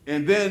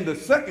 And then the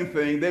second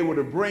thing, they were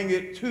to bring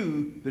it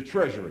to the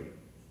treasury.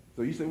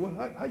 So you say,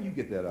 well, how you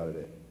get that out of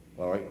that?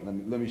 All right,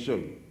 let me show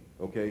you,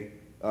 okay?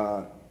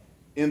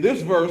 In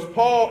this verse,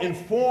 Paul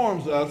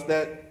informs us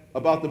that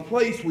about the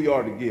place we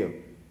are to give.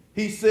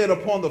 He said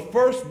upon the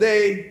first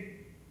day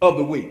of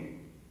the week.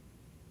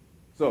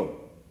 So,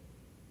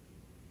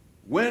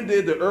 when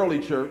did the early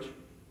church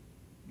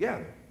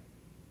gather?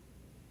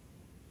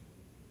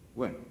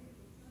 When?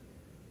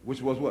 Which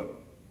was what?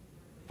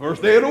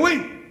 First day of the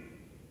week.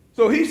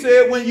 So he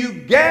said when you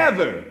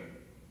gather,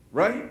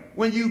 right?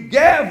 When you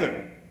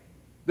gather,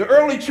 the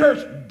early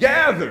church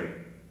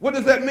gathered. What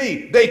does that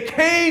mean? They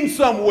came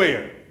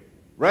somewhere,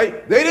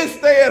 right? They didn't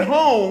stay at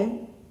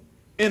home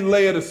and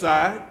lay it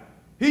aside.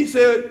 He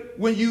said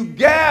when you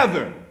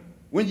gather,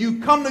 when you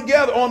come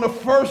together on the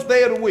first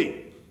day of the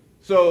week.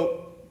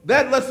 So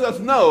that lets us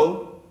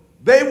know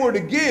they were to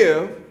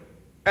give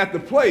at the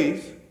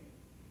place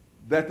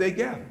that they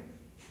gathered.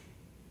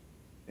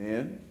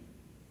 And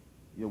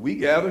we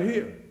gather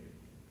here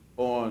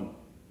on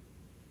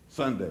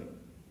Sunday.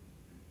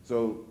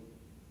 So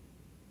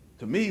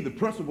to me, the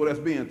principle that's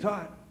being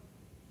taught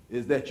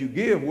is that you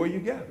give where you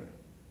gather.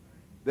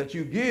 That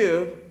you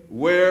give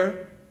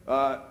where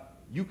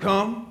you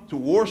come to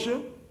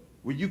worship,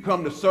 where you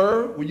come to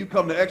serve, where you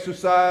come to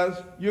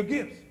exercise your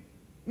gifts.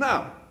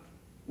 Now,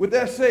 with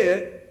that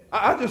said,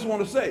 I just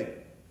want to say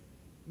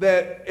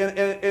that,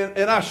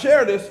 and I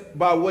share this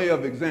by way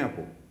of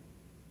example,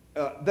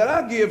 that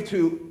I give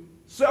to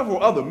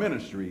several other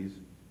ministries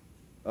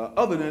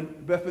other than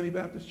Bethany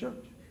Baptist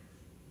Church.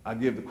 I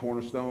give to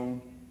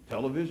Cornerstone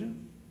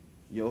Television,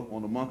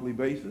 on a monthly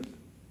basis.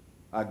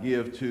 I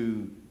give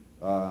to,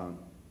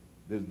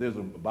 there's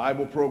a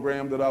Bible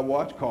program that I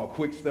watch called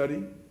Quick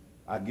Study.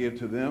 I give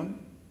to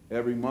them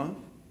every month.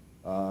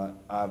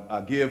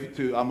 I give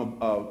to,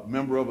 I'm a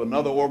member of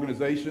another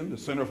organization, the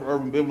Center for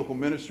Urban Biblical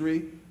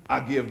Ministry. I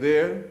give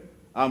there.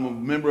 I'm a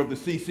member of the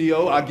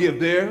CCO. I give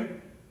there.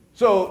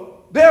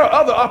 So there are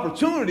other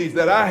opportunities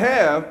that I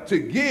have to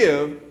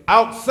give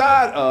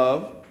outside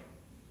of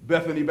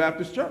Bethany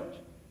Baptist Church.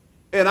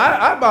 And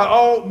I by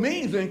all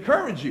means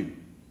encourage you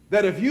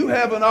that if you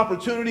have an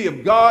opportunity,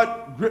 if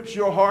God grips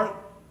your heart,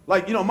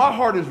 like, my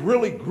heart is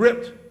really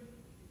gripped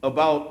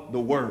about the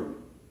Word,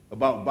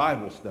 about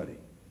Bible study.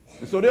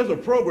 And so there's a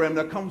program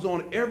that comes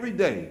on every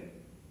day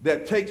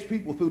that takes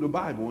people through the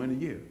Bible in a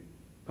year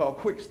called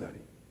Quick Study.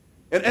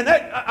 And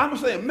that, I'm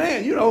saying,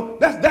 man,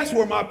 that's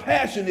where my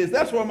passion is.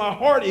 That's where my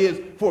heart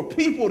is, for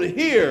people to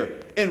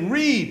hear and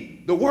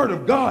read the Word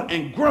of God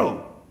and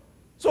grow.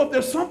 So if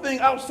there's something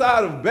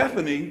outside of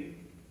Bethany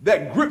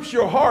that grips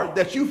your heart,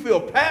 that you feel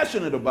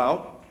passionate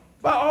about,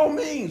 by all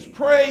means,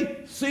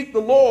 pray, seek the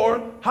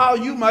Lord, how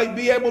you might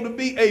be able to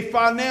be a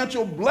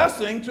financial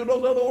blessing to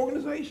those other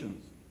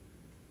organizations.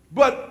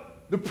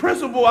 But the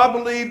principle I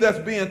believe that's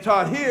being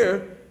taught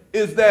here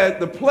is that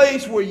the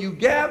place where you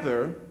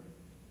gather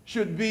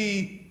should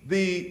be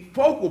the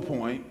focal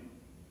point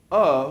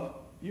of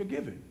your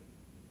giving.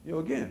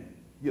 Again,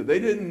 they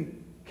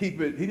didn't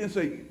keep it, he didn't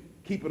say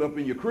keep it up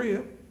in your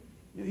crib.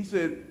 He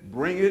said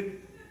bring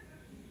it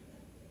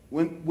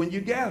when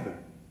you gather.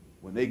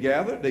 When they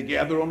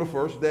gather on the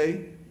first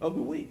day of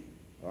the week.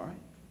 All right.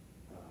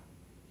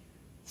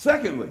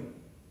 Secondly,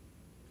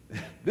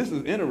 this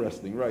is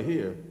interesting right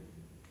here.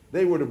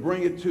 They were to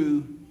bring it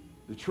to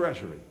the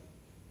treasury.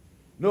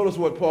 Notice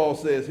what Paul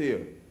says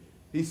here.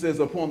 He says,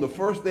 upon the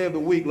first day of the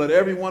week, let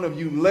every one of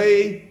you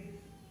lay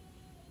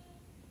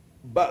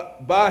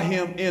by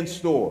him in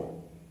store.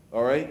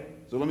 All right?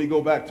 So let me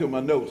go back to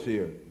my notes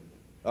here.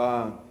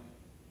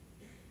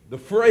 The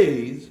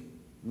phrase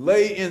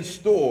lay in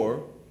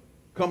store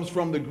comes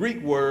from the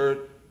Greek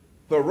word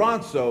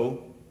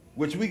thesauro,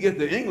 which we get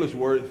the English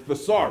word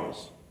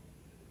thesaurus.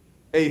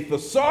 A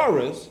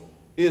thesaurus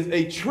is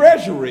a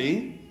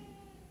treasury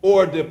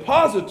or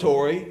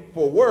depository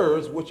for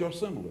words which are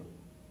similar.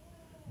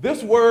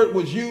 This word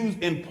was used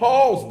in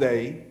Paul's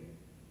day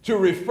to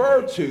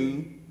refer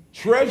to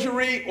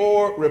treasury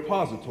or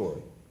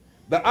repository.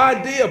 The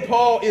idea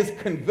Paul is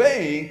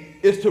conveying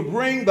is to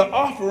bring the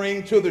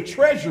offering to the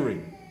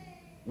treasury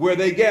where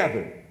they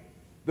gather.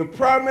 The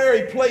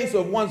primary place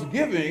of one's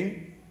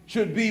giving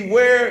should be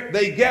where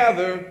they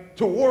gather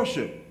to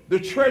worship, the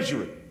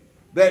treasury.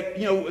 That,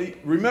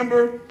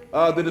 remember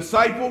the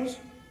disciples,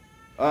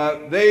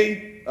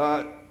 they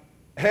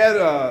had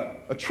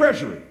a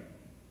treasury.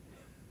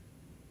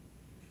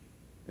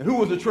 And who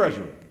was the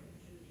treasurer?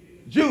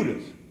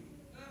 Judas.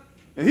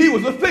 And he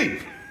was a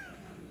thief.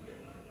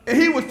 And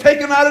he was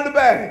taken out of the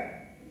bag,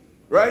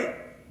 right?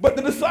 But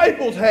the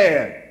disciples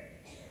had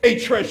a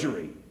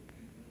treasury,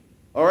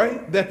 all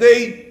right, that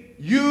they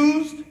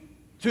used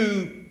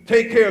to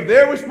take care of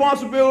their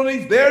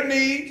responsibilities, their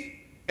needs,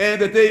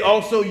 and that they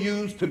also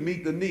used to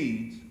meet the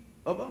needs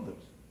of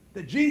others.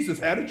 That Jesus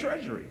had a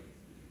treasury.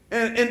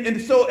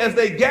 And so as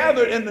they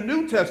gathered in the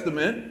New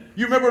Testament,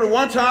 you remember the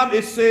one time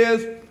it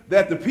says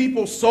that the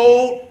people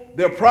sold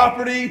their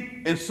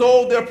property and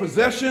sold their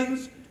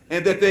possessions,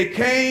 and that they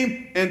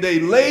came and they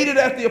laid it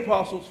at the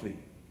apostles' feet,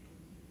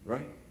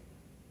 right?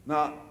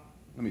 Now,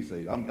 let me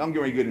say, I'm getting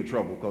ready to get in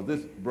trouble because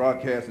this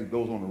broadcast, it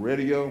goes on the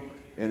radio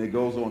and it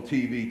goes on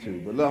TV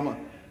too. But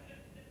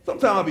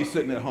sometimes I'll be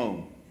sitting at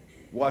home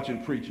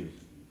watching preachers,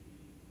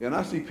 and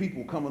I see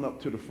people coming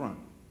up to the front,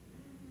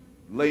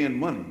 laying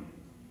money,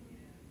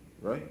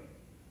 right?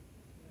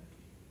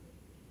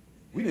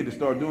 We need to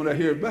start doing that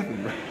here at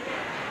Bethany, right?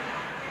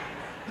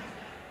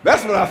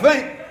 That's what I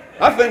think.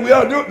 I think we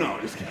ought to do it. No,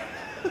 I'm just kidding.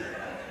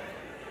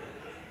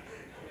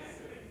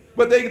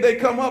 But they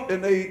come up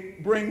and they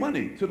bring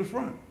money to the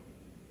front.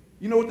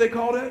 You know what they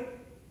call that?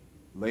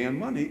 Laying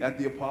money at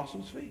the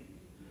apostles' feet.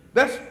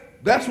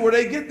 That's where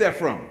they get that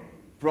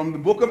from the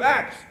book of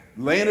Acts,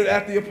 laying it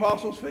at the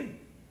apostles' feet.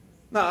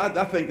 Now,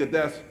 I think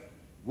that's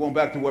going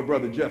back to what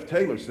Brother Jeff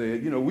Taylor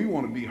said. We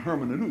want to be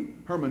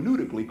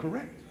hermeneutically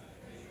correct,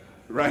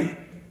 right?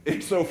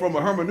 And so from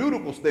a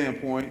hermeneutical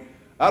standpoint,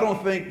 I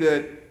don't think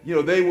that,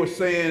 they were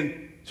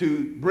saying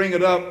to bring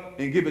it up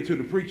and give it to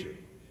the preacher,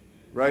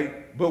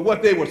 right? But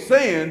what they were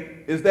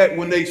saying is that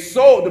when they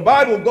sold, the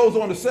Bible goes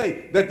on to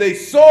say that they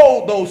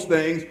sold those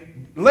things,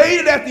 laid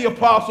it at the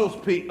apostles'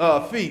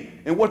 feet,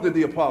 and what did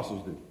the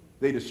apostles do?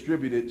 They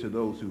distributed it to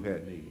those who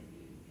had need.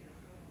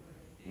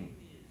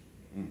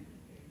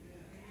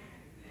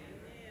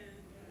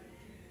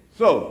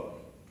 So,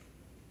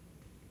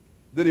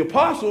 the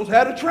apostles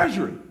had a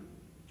treasury.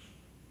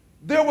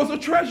 There was a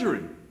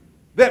treasury.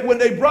 That when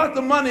they brought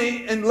the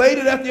money and laid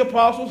it at the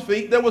apostles'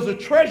 feet, there was a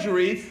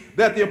treasury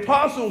that the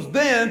apostles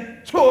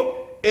then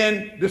took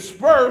and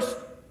dispersed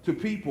to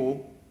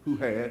people who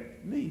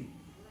had need.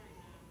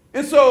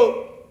 And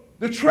so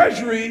the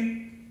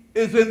treasury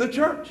is in the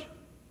church.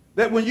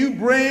 That when you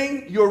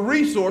bring your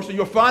resources,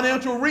 your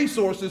financial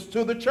resources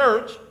to the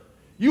church,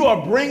 you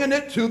are bringing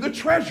it to the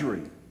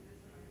treasury.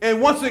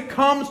 And once it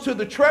comes to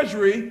the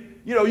treasury,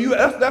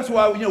 that's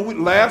why,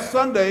 last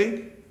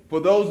Sunday,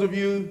 for those of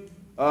you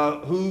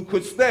who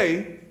could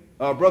stay,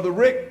 Brother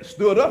Rick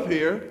stood up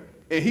here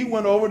and he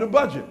went over the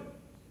budget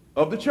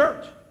of the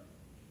church.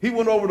 He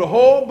went over the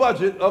whole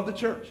budget of the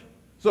church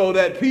so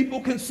that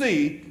people can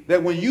see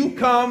that when you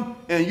come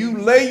and you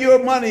lay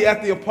your money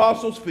at the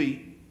apostles'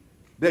 feet,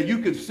 that you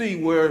can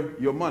see where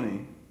your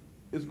money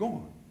is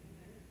going.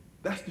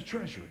 That's the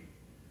treasury.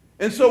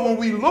 And so when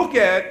we look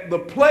at the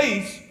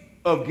place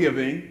of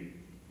giving,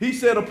 he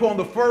said upon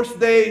the first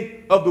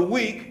day of the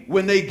week,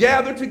 when they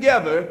gather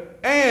together,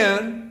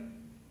 and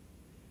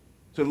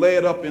to lay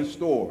it up in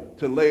store,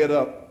 to lay it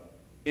up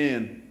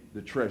in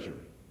the treasury.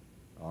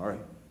 All right.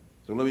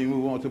 So let me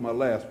move on to my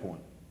last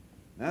point.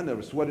 Now, I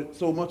never sweated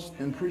so much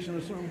in preaching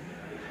a sermon.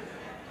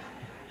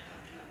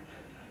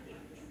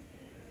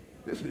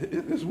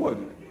 This what?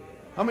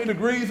 How many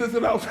degrees is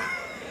it outside?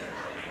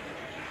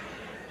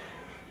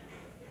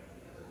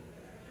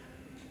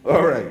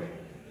 All right.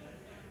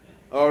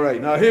 All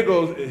right. Now here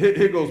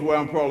goes where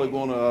I'm probably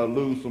going to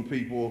lose some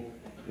people,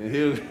 and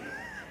here's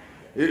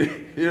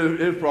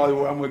probably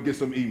where I'm going to get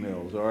some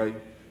emails, all right?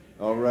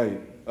 All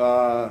right.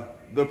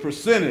 The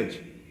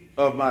percentage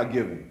of my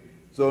giving.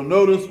 So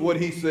notice what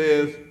he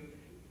says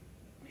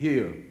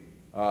here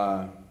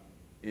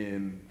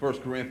in 1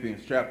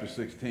 Corinthians chapter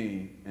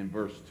 16 and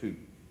verse 2.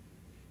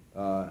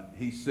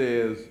 He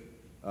says,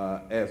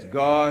 as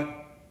God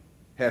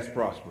has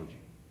prospered you.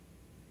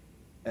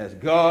 As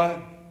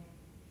God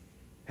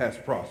has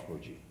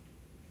prospered you.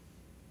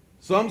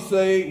 Some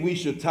say we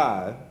should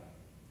tithe,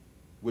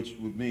 which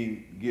would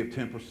mean give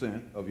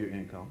 10% of your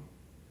income.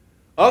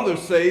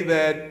 Others say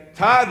that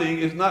tithing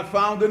is not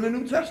found in the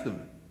New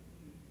Testament.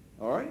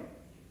 All right?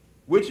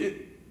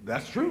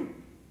 That's true.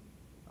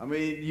 I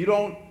mean, you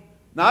don't,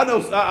 now I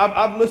know,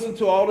 I've listened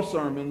to all the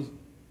sermons,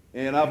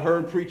 and I've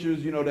heard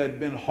preachers, that have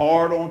been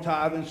hard on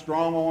tithing,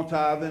 strong on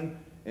tithing,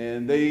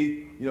 and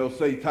they,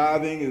 say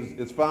tithing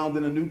is found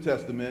in the New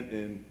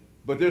Testament,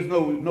 but there's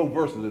no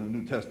verses in the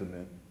New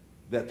Testament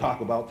that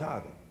talk about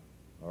tithing.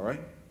 All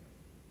right?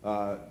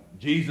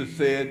 Jesus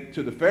said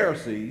to the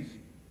Pharisees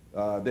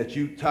that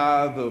you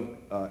tithe of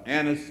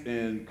anise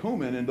and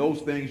cumin, and those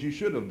things you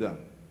should have done.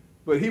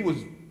 But he was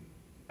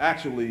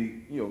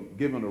actually,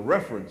 given a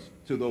reference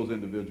to those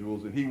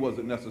individuals, and he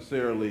wasn't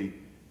necessarily,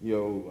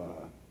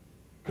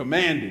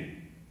 commanding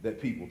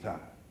that people tithe.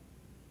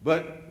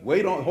 But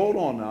hold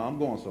on now, I'm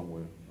going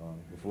somewhere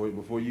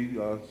before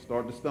you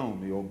start to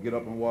stone me or get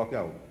up and walk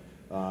out.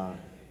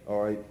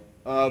 All right.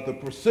 The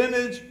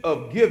percentage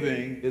of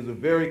giving is a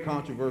very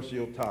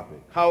controversial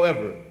topic.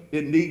 However,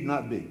 it need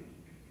not be.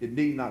 It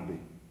need not be.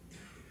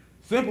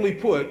 Simply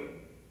put,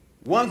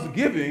 one's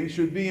giving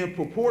should be in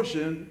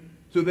proportion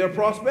to their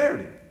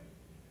prosperity.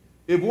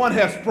 If one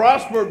has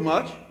prospered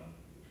much,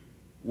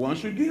 one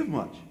should give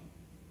much,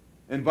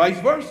 and vice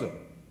versa.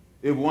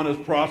 If one has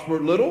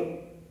prospered little,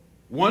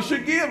 one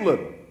should give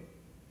little.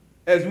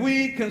 As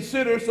we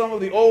consider some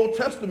of the Old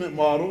Testament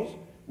models,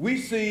 we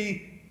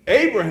see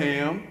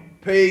Abraham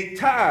paid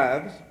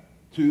tithes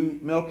to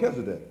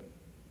Melchizedek.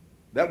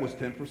 That was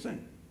 10%.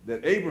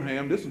 That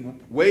Abraham, this is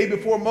way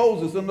before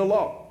Moses in the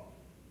law,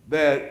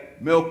 that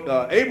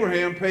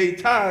Abraham paid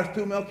tithes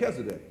to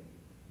Melchizedek.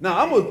 Now,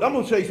 I'm going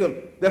to tell you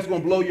something that's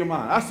going to blow your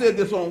mind. I said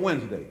this on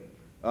Wednesday.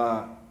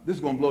 This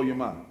is going to blow your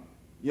mind.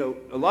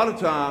 A lot of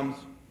times,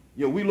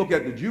 we look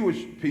at the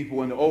Jewish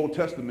people in the Old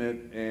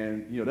Testament,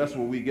 and, that's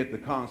where we get the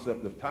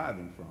concept of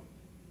tithing from.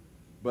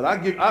 But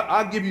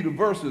I'll give you the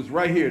verses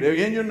right here. They're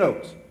in your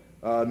notes.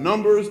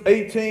 Numbers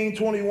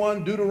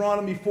 18:21,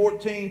 Deuteronomy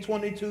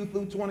 14:22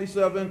 through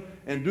 27,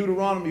 and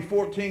Deuteronomy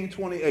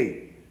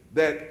 14:28,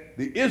 that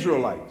the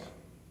Israelites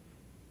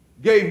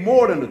gave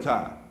more than the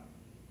tithe.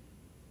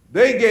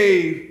 They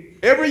gave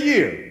every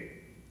year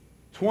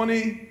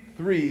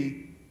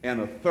 23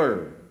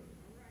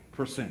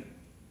 1/3%.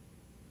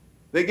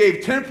 They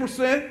gave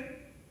 10%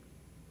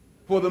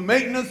 for the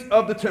maintenance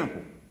of the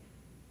temple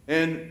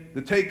and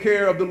to take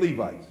care of the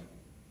Levites.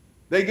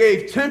 They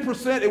gave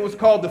 10%, it was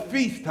called the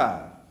feast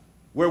tithe,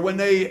 where when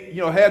they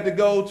had to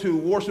go to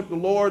worship the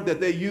Lord,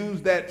 that they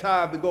used that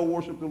tithe to go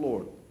worship the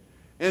Lord.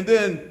 And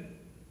then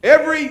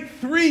every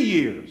 3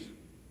 years,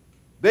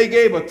 they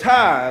gave a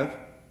tithe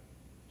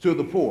to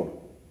the poor,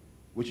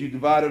 which you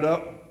divided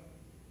up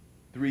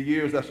 3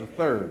 years, that's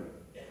 1/3,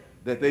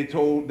 that they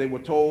were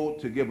told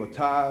to give a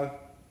tithe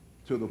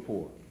to the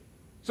poor.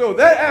 So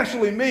that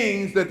actually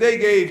means that they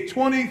gave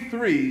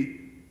 23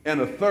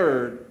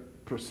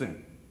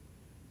 1/3%.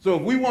 So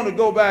if we want to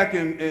go back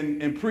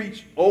and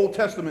preach Old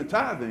Testament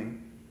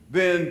tithing,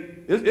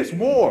 then it's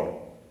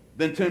more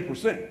than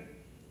 10%.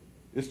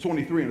 It's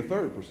 23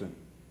 1/3%.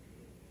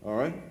 All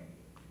right?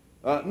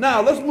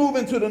 Now let's move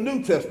into the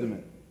New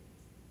Testament.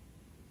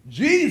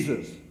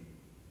 Jesus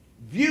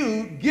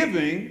viewed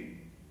giving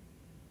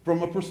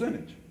from a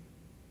percentage.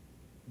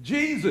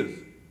 Jesus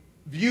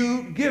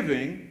viewed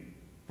giving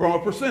from a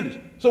percentage.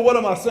 So what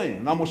am I saying?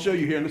 And I'm going to show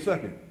you here in a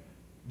second.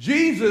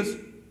 Jesus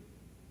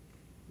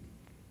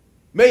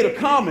made a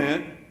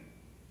comment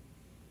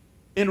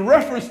in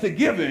reference to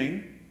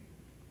giving,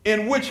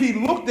 in which he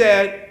looked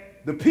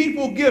at the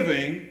people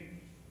giving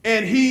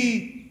and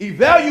he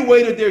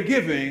evaluated their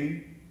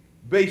giving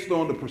based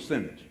on the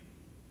percentage.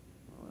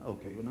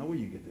 Okay, well, now where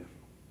do you get that from?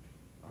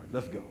 All right,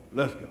 let's go.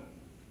 Let's go.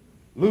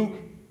 Luke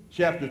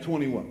chapter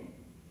 21.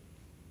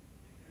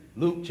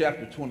 Luke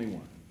chapter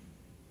 21.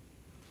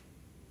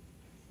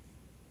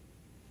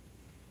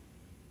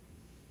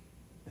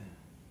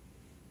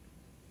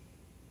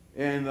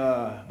 And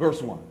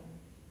verse 1.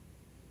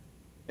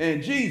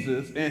 And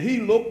Jesus, and he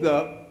looked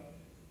up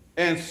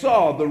and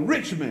saw the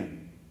rich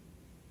men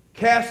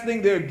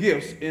casting their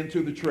gifts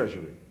into the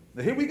treasury.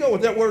 Now here we go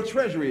with that word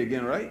treasury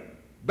again, right?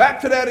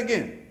 Back to that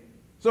again.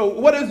 So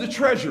what is the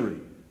treasury?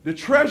 The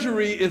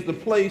treasury is the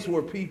place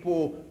where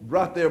people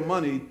brought their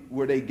money,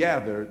 where they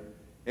gathered,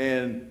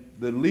 and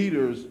the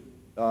leaders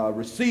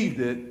received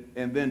it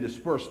and then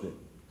dispersed it.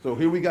 So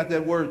here we got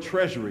that word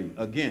treasury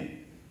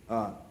again.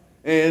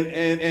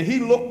 And he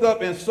looked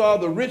up and saw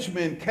the rich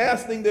men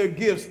casting their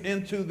gifts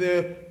into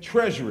their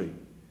treasury.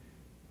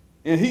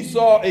 And he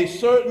saw a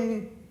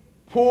certain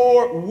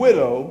poor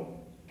widow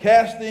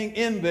casting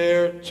in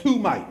there 2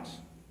 mites.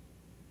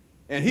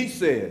 And he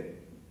said,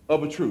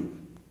 of a truth,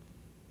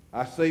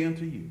 I say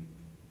unto you,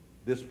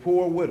 this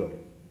poor widow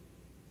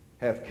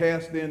hath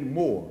cast in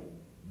more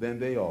than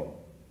they all.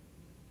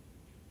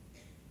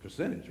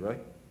 Percentage, right?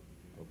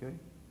 Okay.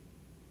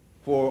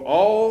 For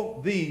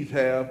all these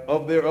have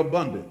of their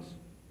abundance,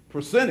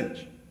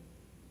 percentage,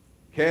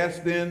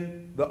 cast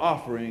in the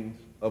offerings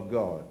of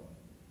God.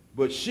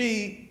 But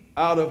she,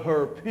 out of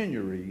her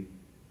penury,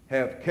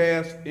 hath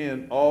cast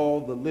in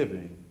all the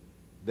living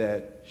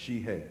that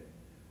she had.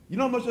 You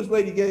know how much this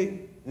lady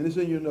gave? And it's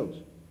in your notes.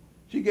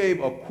 She gave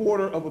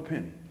 1/4 of a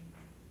penny.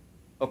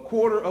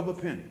 1/4 of a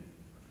penny.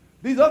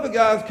 These other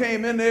guys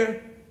came in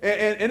there,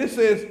 and it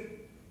says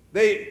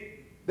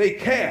they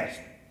cast.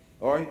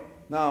 All right?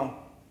 Now,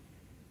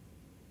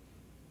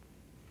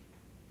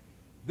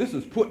 this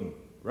is putting,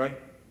 right?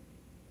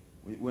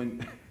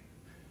 When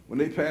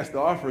they passed the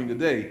offering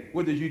today,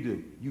 what did you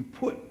do? You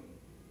put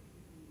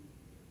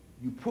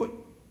you put.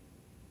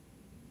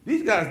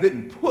 These guys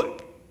didn't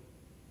put.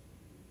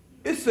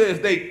 It says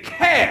they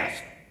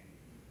cast.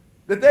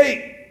 That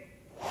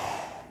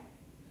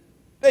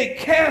they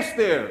cast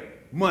their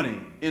money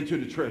into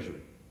the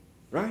treasury.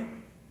 Right?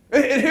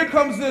 And here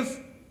comes this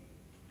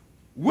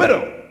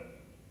widow,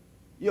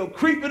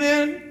 creeping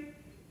in,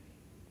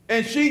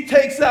 and she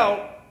takes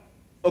out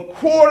a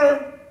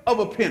quarter of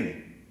a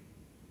penny,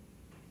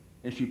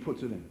 and she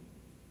puts it in.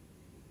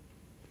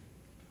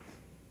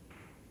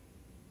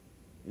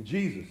 And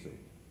Jesus said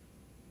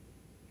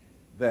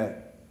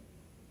that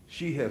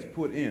she has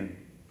put in,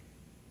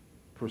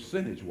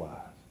 percentage-wise,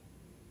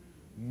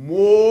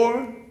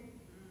 more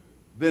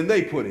than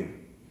they put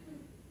in.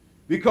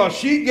 Because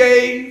she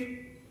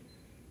gave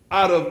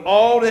out of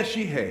all that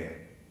she had.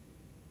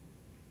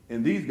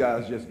 And these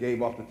guys just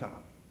gave off the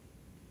top.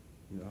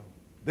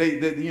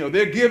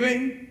 Their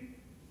giving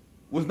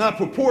was not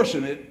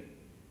proportionate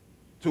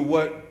to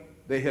what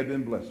they had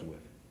been blessed with.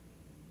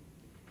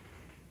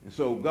 And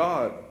so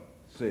God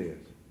says,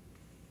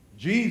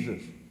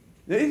 Jesus,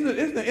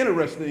 isn't it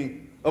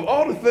interesting, of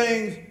all the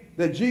things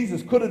that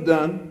Jesus could have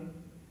done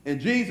and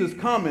Jesus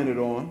commented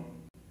on,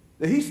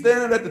 that he's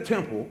standing at the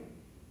temple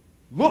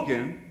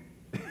looking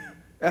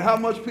at how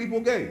much people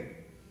gave.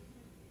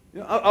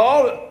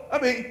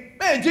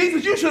 Man,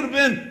 Jesus, you should have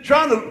been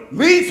trying to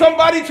lead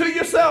somebody to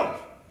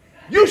yourself.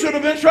 You should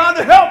have been trying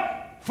to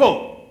help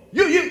folk.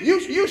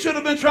 You should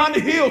have been trying to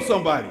heal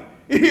somebody.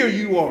 And here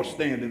you are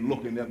standing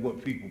looking at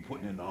what people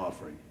putting in the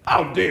offering.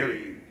 How dare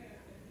you?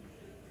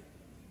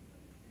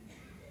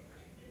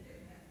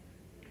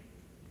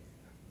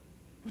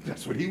 But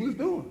that's what he was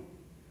doing.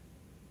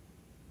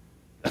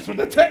 That's what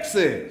the text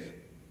says.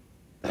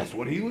 That's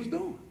what he was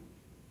doing.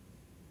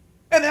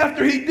 And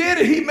after he did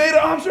it, he made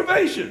an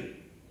observation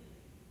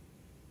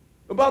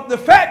about the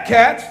fat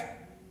cats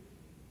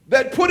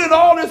that put in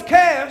all this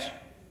cash,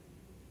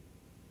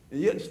 and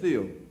yet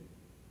still,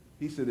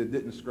 he said it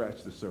didn't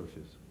scratch the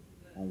surface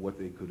on what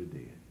they could have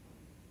did.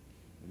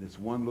 And this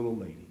one little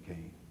lady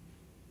came,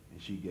 and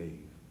she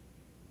gave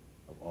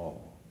of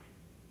all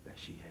that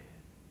she had.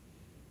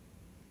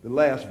 The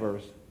last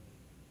verse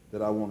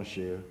that I want to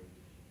share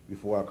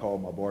before I call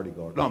my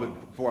bodyguard,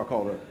 before I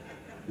call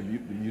the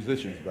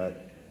musicians back.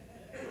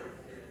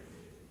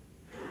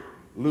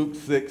 Luke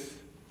 6,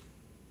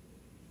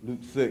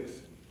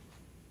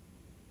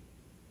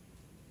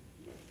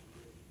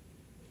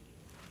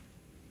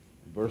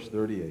 verse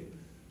 38.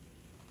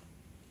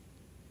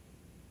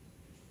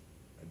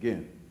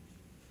 Again,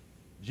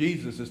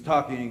 Jesus is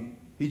talking,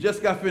 he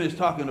just got finished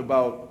talking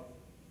about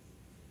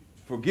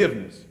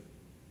forgiveness,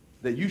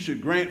 that you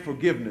should grant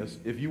forgiveness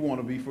if you want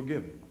to be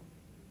forgiven.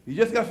 He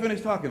just got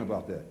finished talking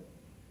about that.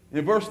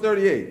 In verse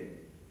 38,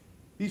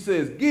 he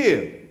says,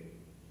 give,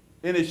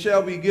 and it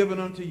shall be given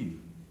unto you.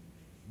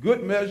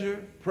 Good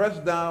measure,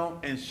 pressed down,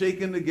 and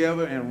shaken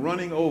together, and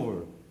running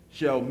over,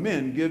 shall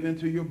men give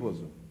into your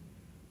bosom.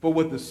 For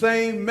with the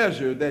same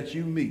measure that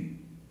you meet,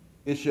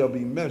 it shall be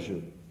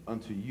measured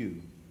unto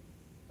you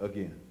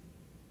again.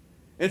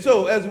 And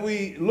so as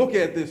we look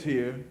at this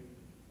here,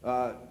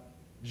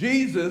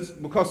 Jesus,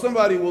 because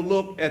somebody will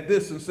look at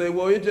this and say,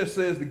 well, it just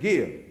says to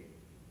give.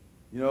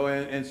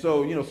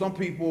 So some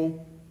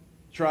people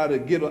try to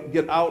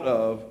get out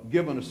of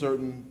giving a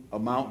certain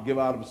amount, give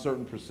out of a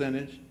certain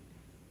percentage.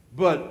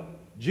 But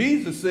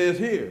Jesus says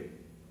here,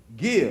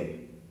 give.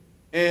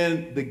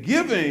 And the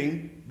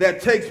giving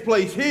that takes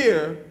place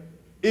here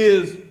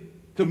is,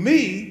 to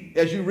me,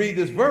 as you read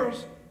this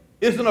verse,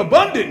 is an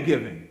abundant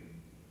giving.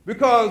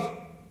 Because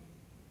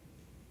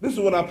this is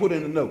what I put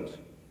in the notes.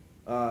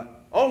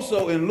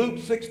 Also in Luke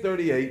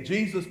 6:38,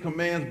 Jesus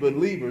commands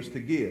believers to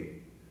give.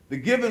 The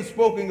giving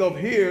spoken of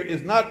here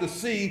is not to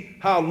see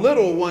how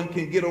little one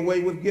can get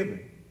away with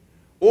giving,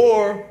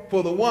 or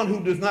for the one who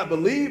does not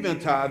believe in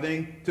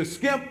tithing to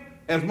skimp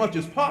as much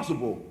as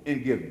possible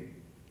in giving.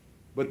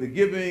 But the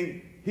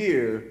giving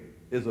here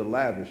is a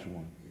lavish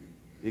one.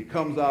 It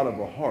comes out of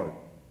a heart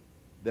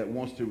that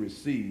wants to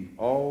receive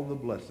all the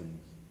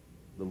blessings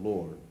the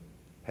Lord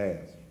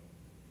has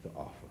to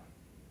offer.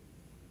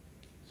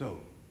 So,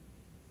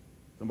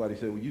 somebody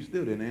said, well, you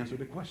still didn't answer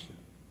the question.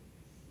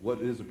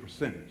 What is a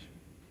percentage?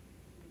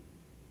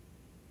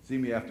 See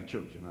me after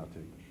church and I'll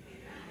tell you.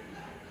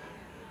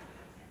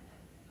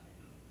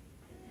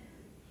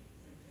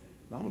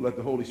 I'm going to let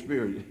the Holy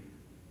Spirit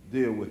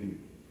deal with you.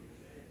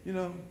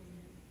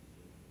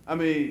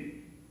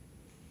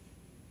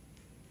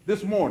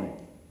 This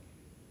morning,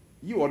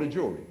 you are the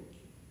jury,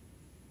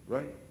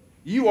 right?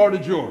 You are the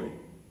jury.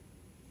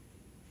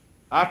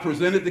 I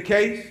presented the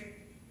case.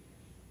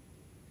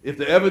 If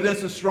the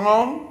evidence is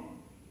strong,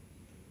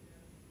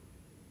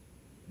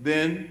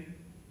 then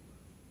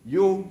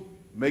you'll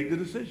make the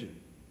decision.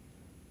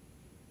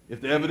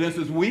 If the evidence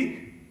is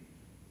weak,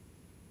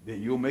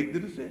 then you'll make the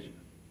decision.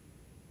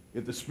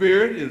 If the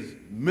Spirit is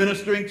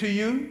ministering to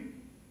you,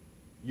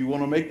 you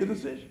want to make the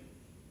decision.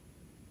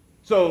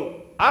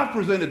 So I've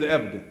presented the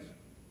evidence.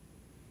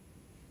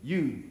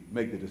 You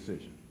make the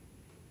decision.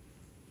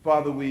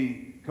 Father,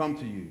 we come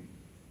to you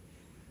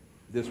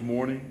this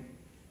morning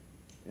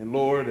And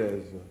Lord,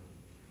 as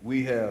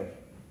we have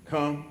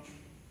come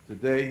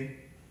today,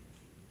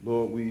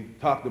 Lord, we've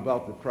talked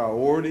about the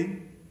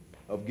priority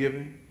of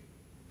giving.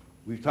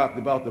 We've talked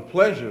about the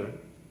pleasure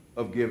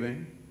of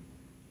giving.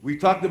 We've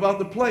talked about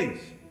the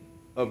place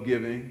of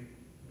giving.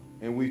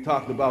 And we've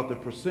talked about the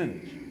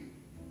percentage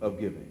of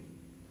giving.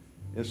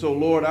 And so,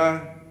 Lord,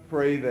 I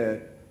pray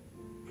that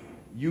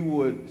you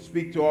would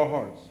speak to our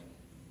hearts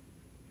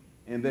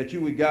and that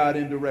you would guide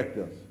and direct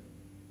us.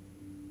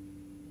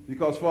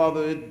 Because,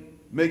 Father, it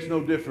makes no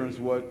difference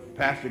what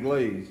Pastor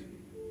Glaze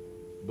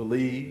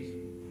believes,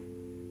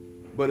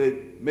 but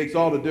it makes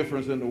all the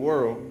difference in the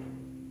world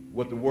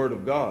what the Word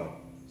of God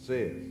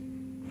says.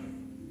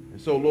 And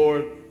so,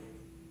 Lord,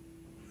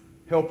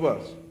 help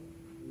us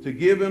to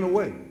give in a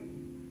way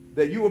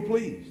that you are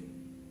pleased.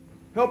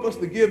 Help us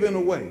to give in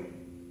a way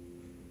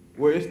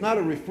where it's not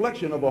a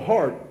reflection of a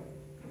heart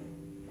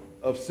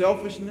of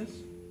selfishness.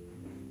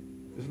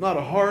 It's not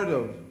a heart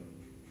of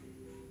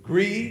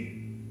greed,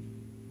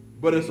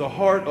 but it's a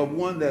heart of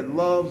one that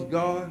loves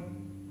God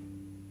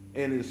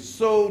and is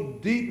so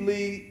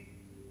deeply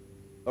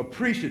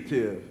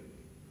appreciative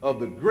of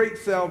the great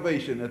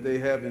salvation that they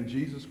have in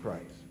Jesus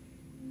Christ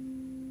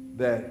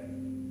that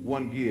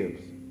one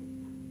gives.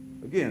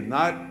 Again,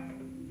 not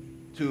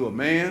to a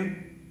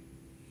man,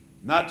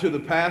 not to the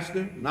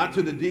pastor, not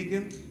to the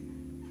deacons,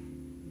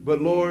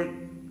 but Lord,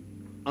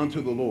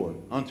 unto the Lord,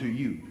 unto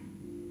you.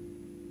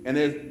 And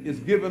as it's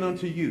given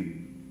unto you,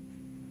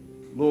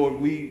 Lord,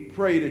 we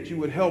pray that you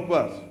would help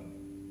us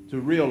to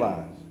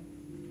realize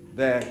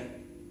that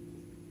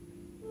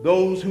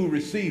those who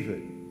receive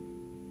it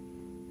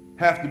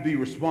have to be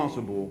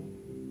responsible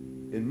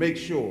and make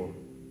sure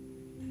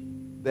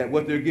that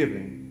what they're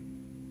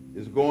giving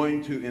is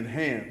going to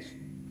enhance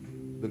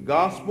the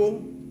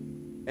gospel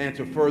and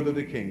to further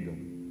the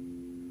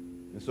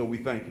kingdom. And so we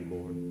thank you,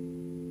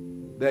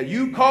 Lord, that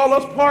you call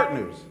us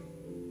partners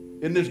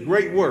in this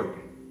great work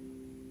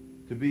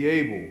to be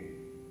able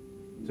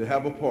to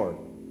have a part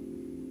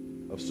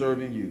of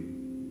serving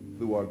you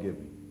through our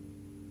giving.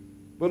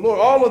 But Lord,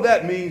 all of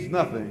that means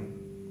nothing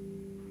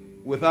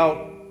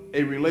without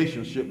a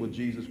relationship with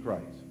Jesus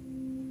Christ.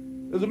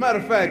 As a matter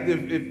of fact,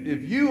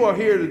 if you are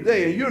here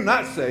today and you're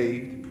not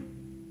saved,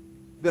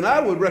 then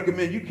I would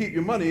recommend you keep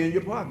your money in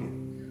your pocket.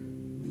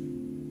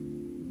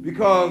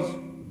 Because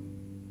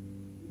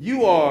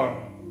you are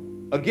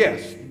a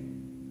guest.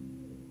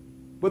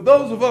 But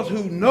those of us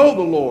who know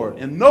the Lord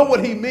and know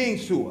what he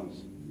means to us,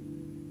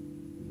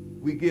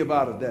 we give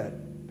out of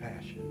that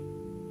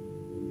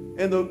passion.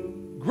 And the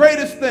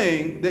greatest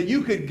thing that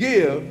you could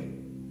give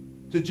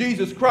to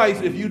Jesus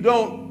Christ if you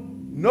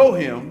don't know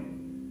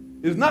him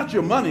is not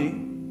your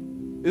money,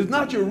 is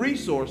not your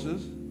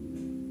resources,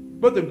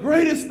 but the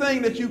greatest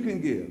thing that you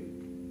can give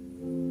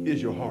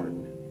is your heart.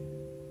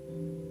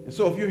 And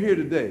so if you're here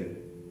today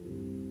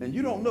and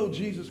you don't know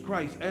Jesus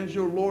Christ as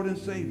your Lord and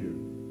Savior,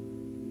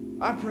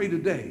 I pray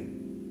today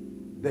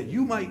that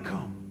you might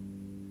come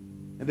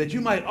and that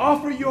you might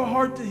offer your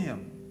heart to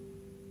him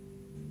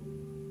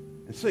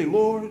and say,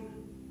 Lord,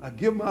 I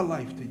give my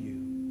life to you.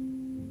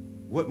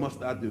 What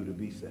must I do to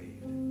be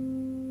saved?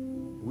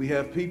 We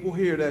have people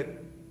here that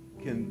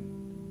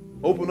can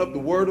open up the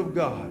Word of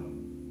God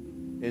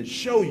and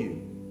show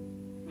you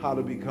how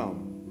to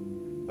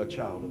become a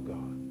child of God.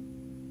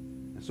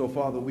 And so,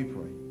 Father, we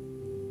pray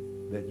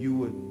that you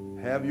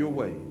would have your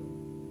way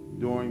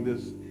during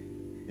this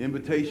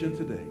invitation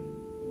today.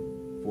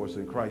 For us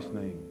in Christ's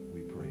name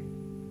we pray.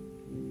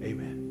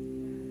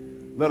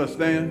 Amen. Let us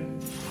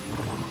stand.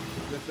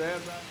 Just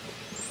as I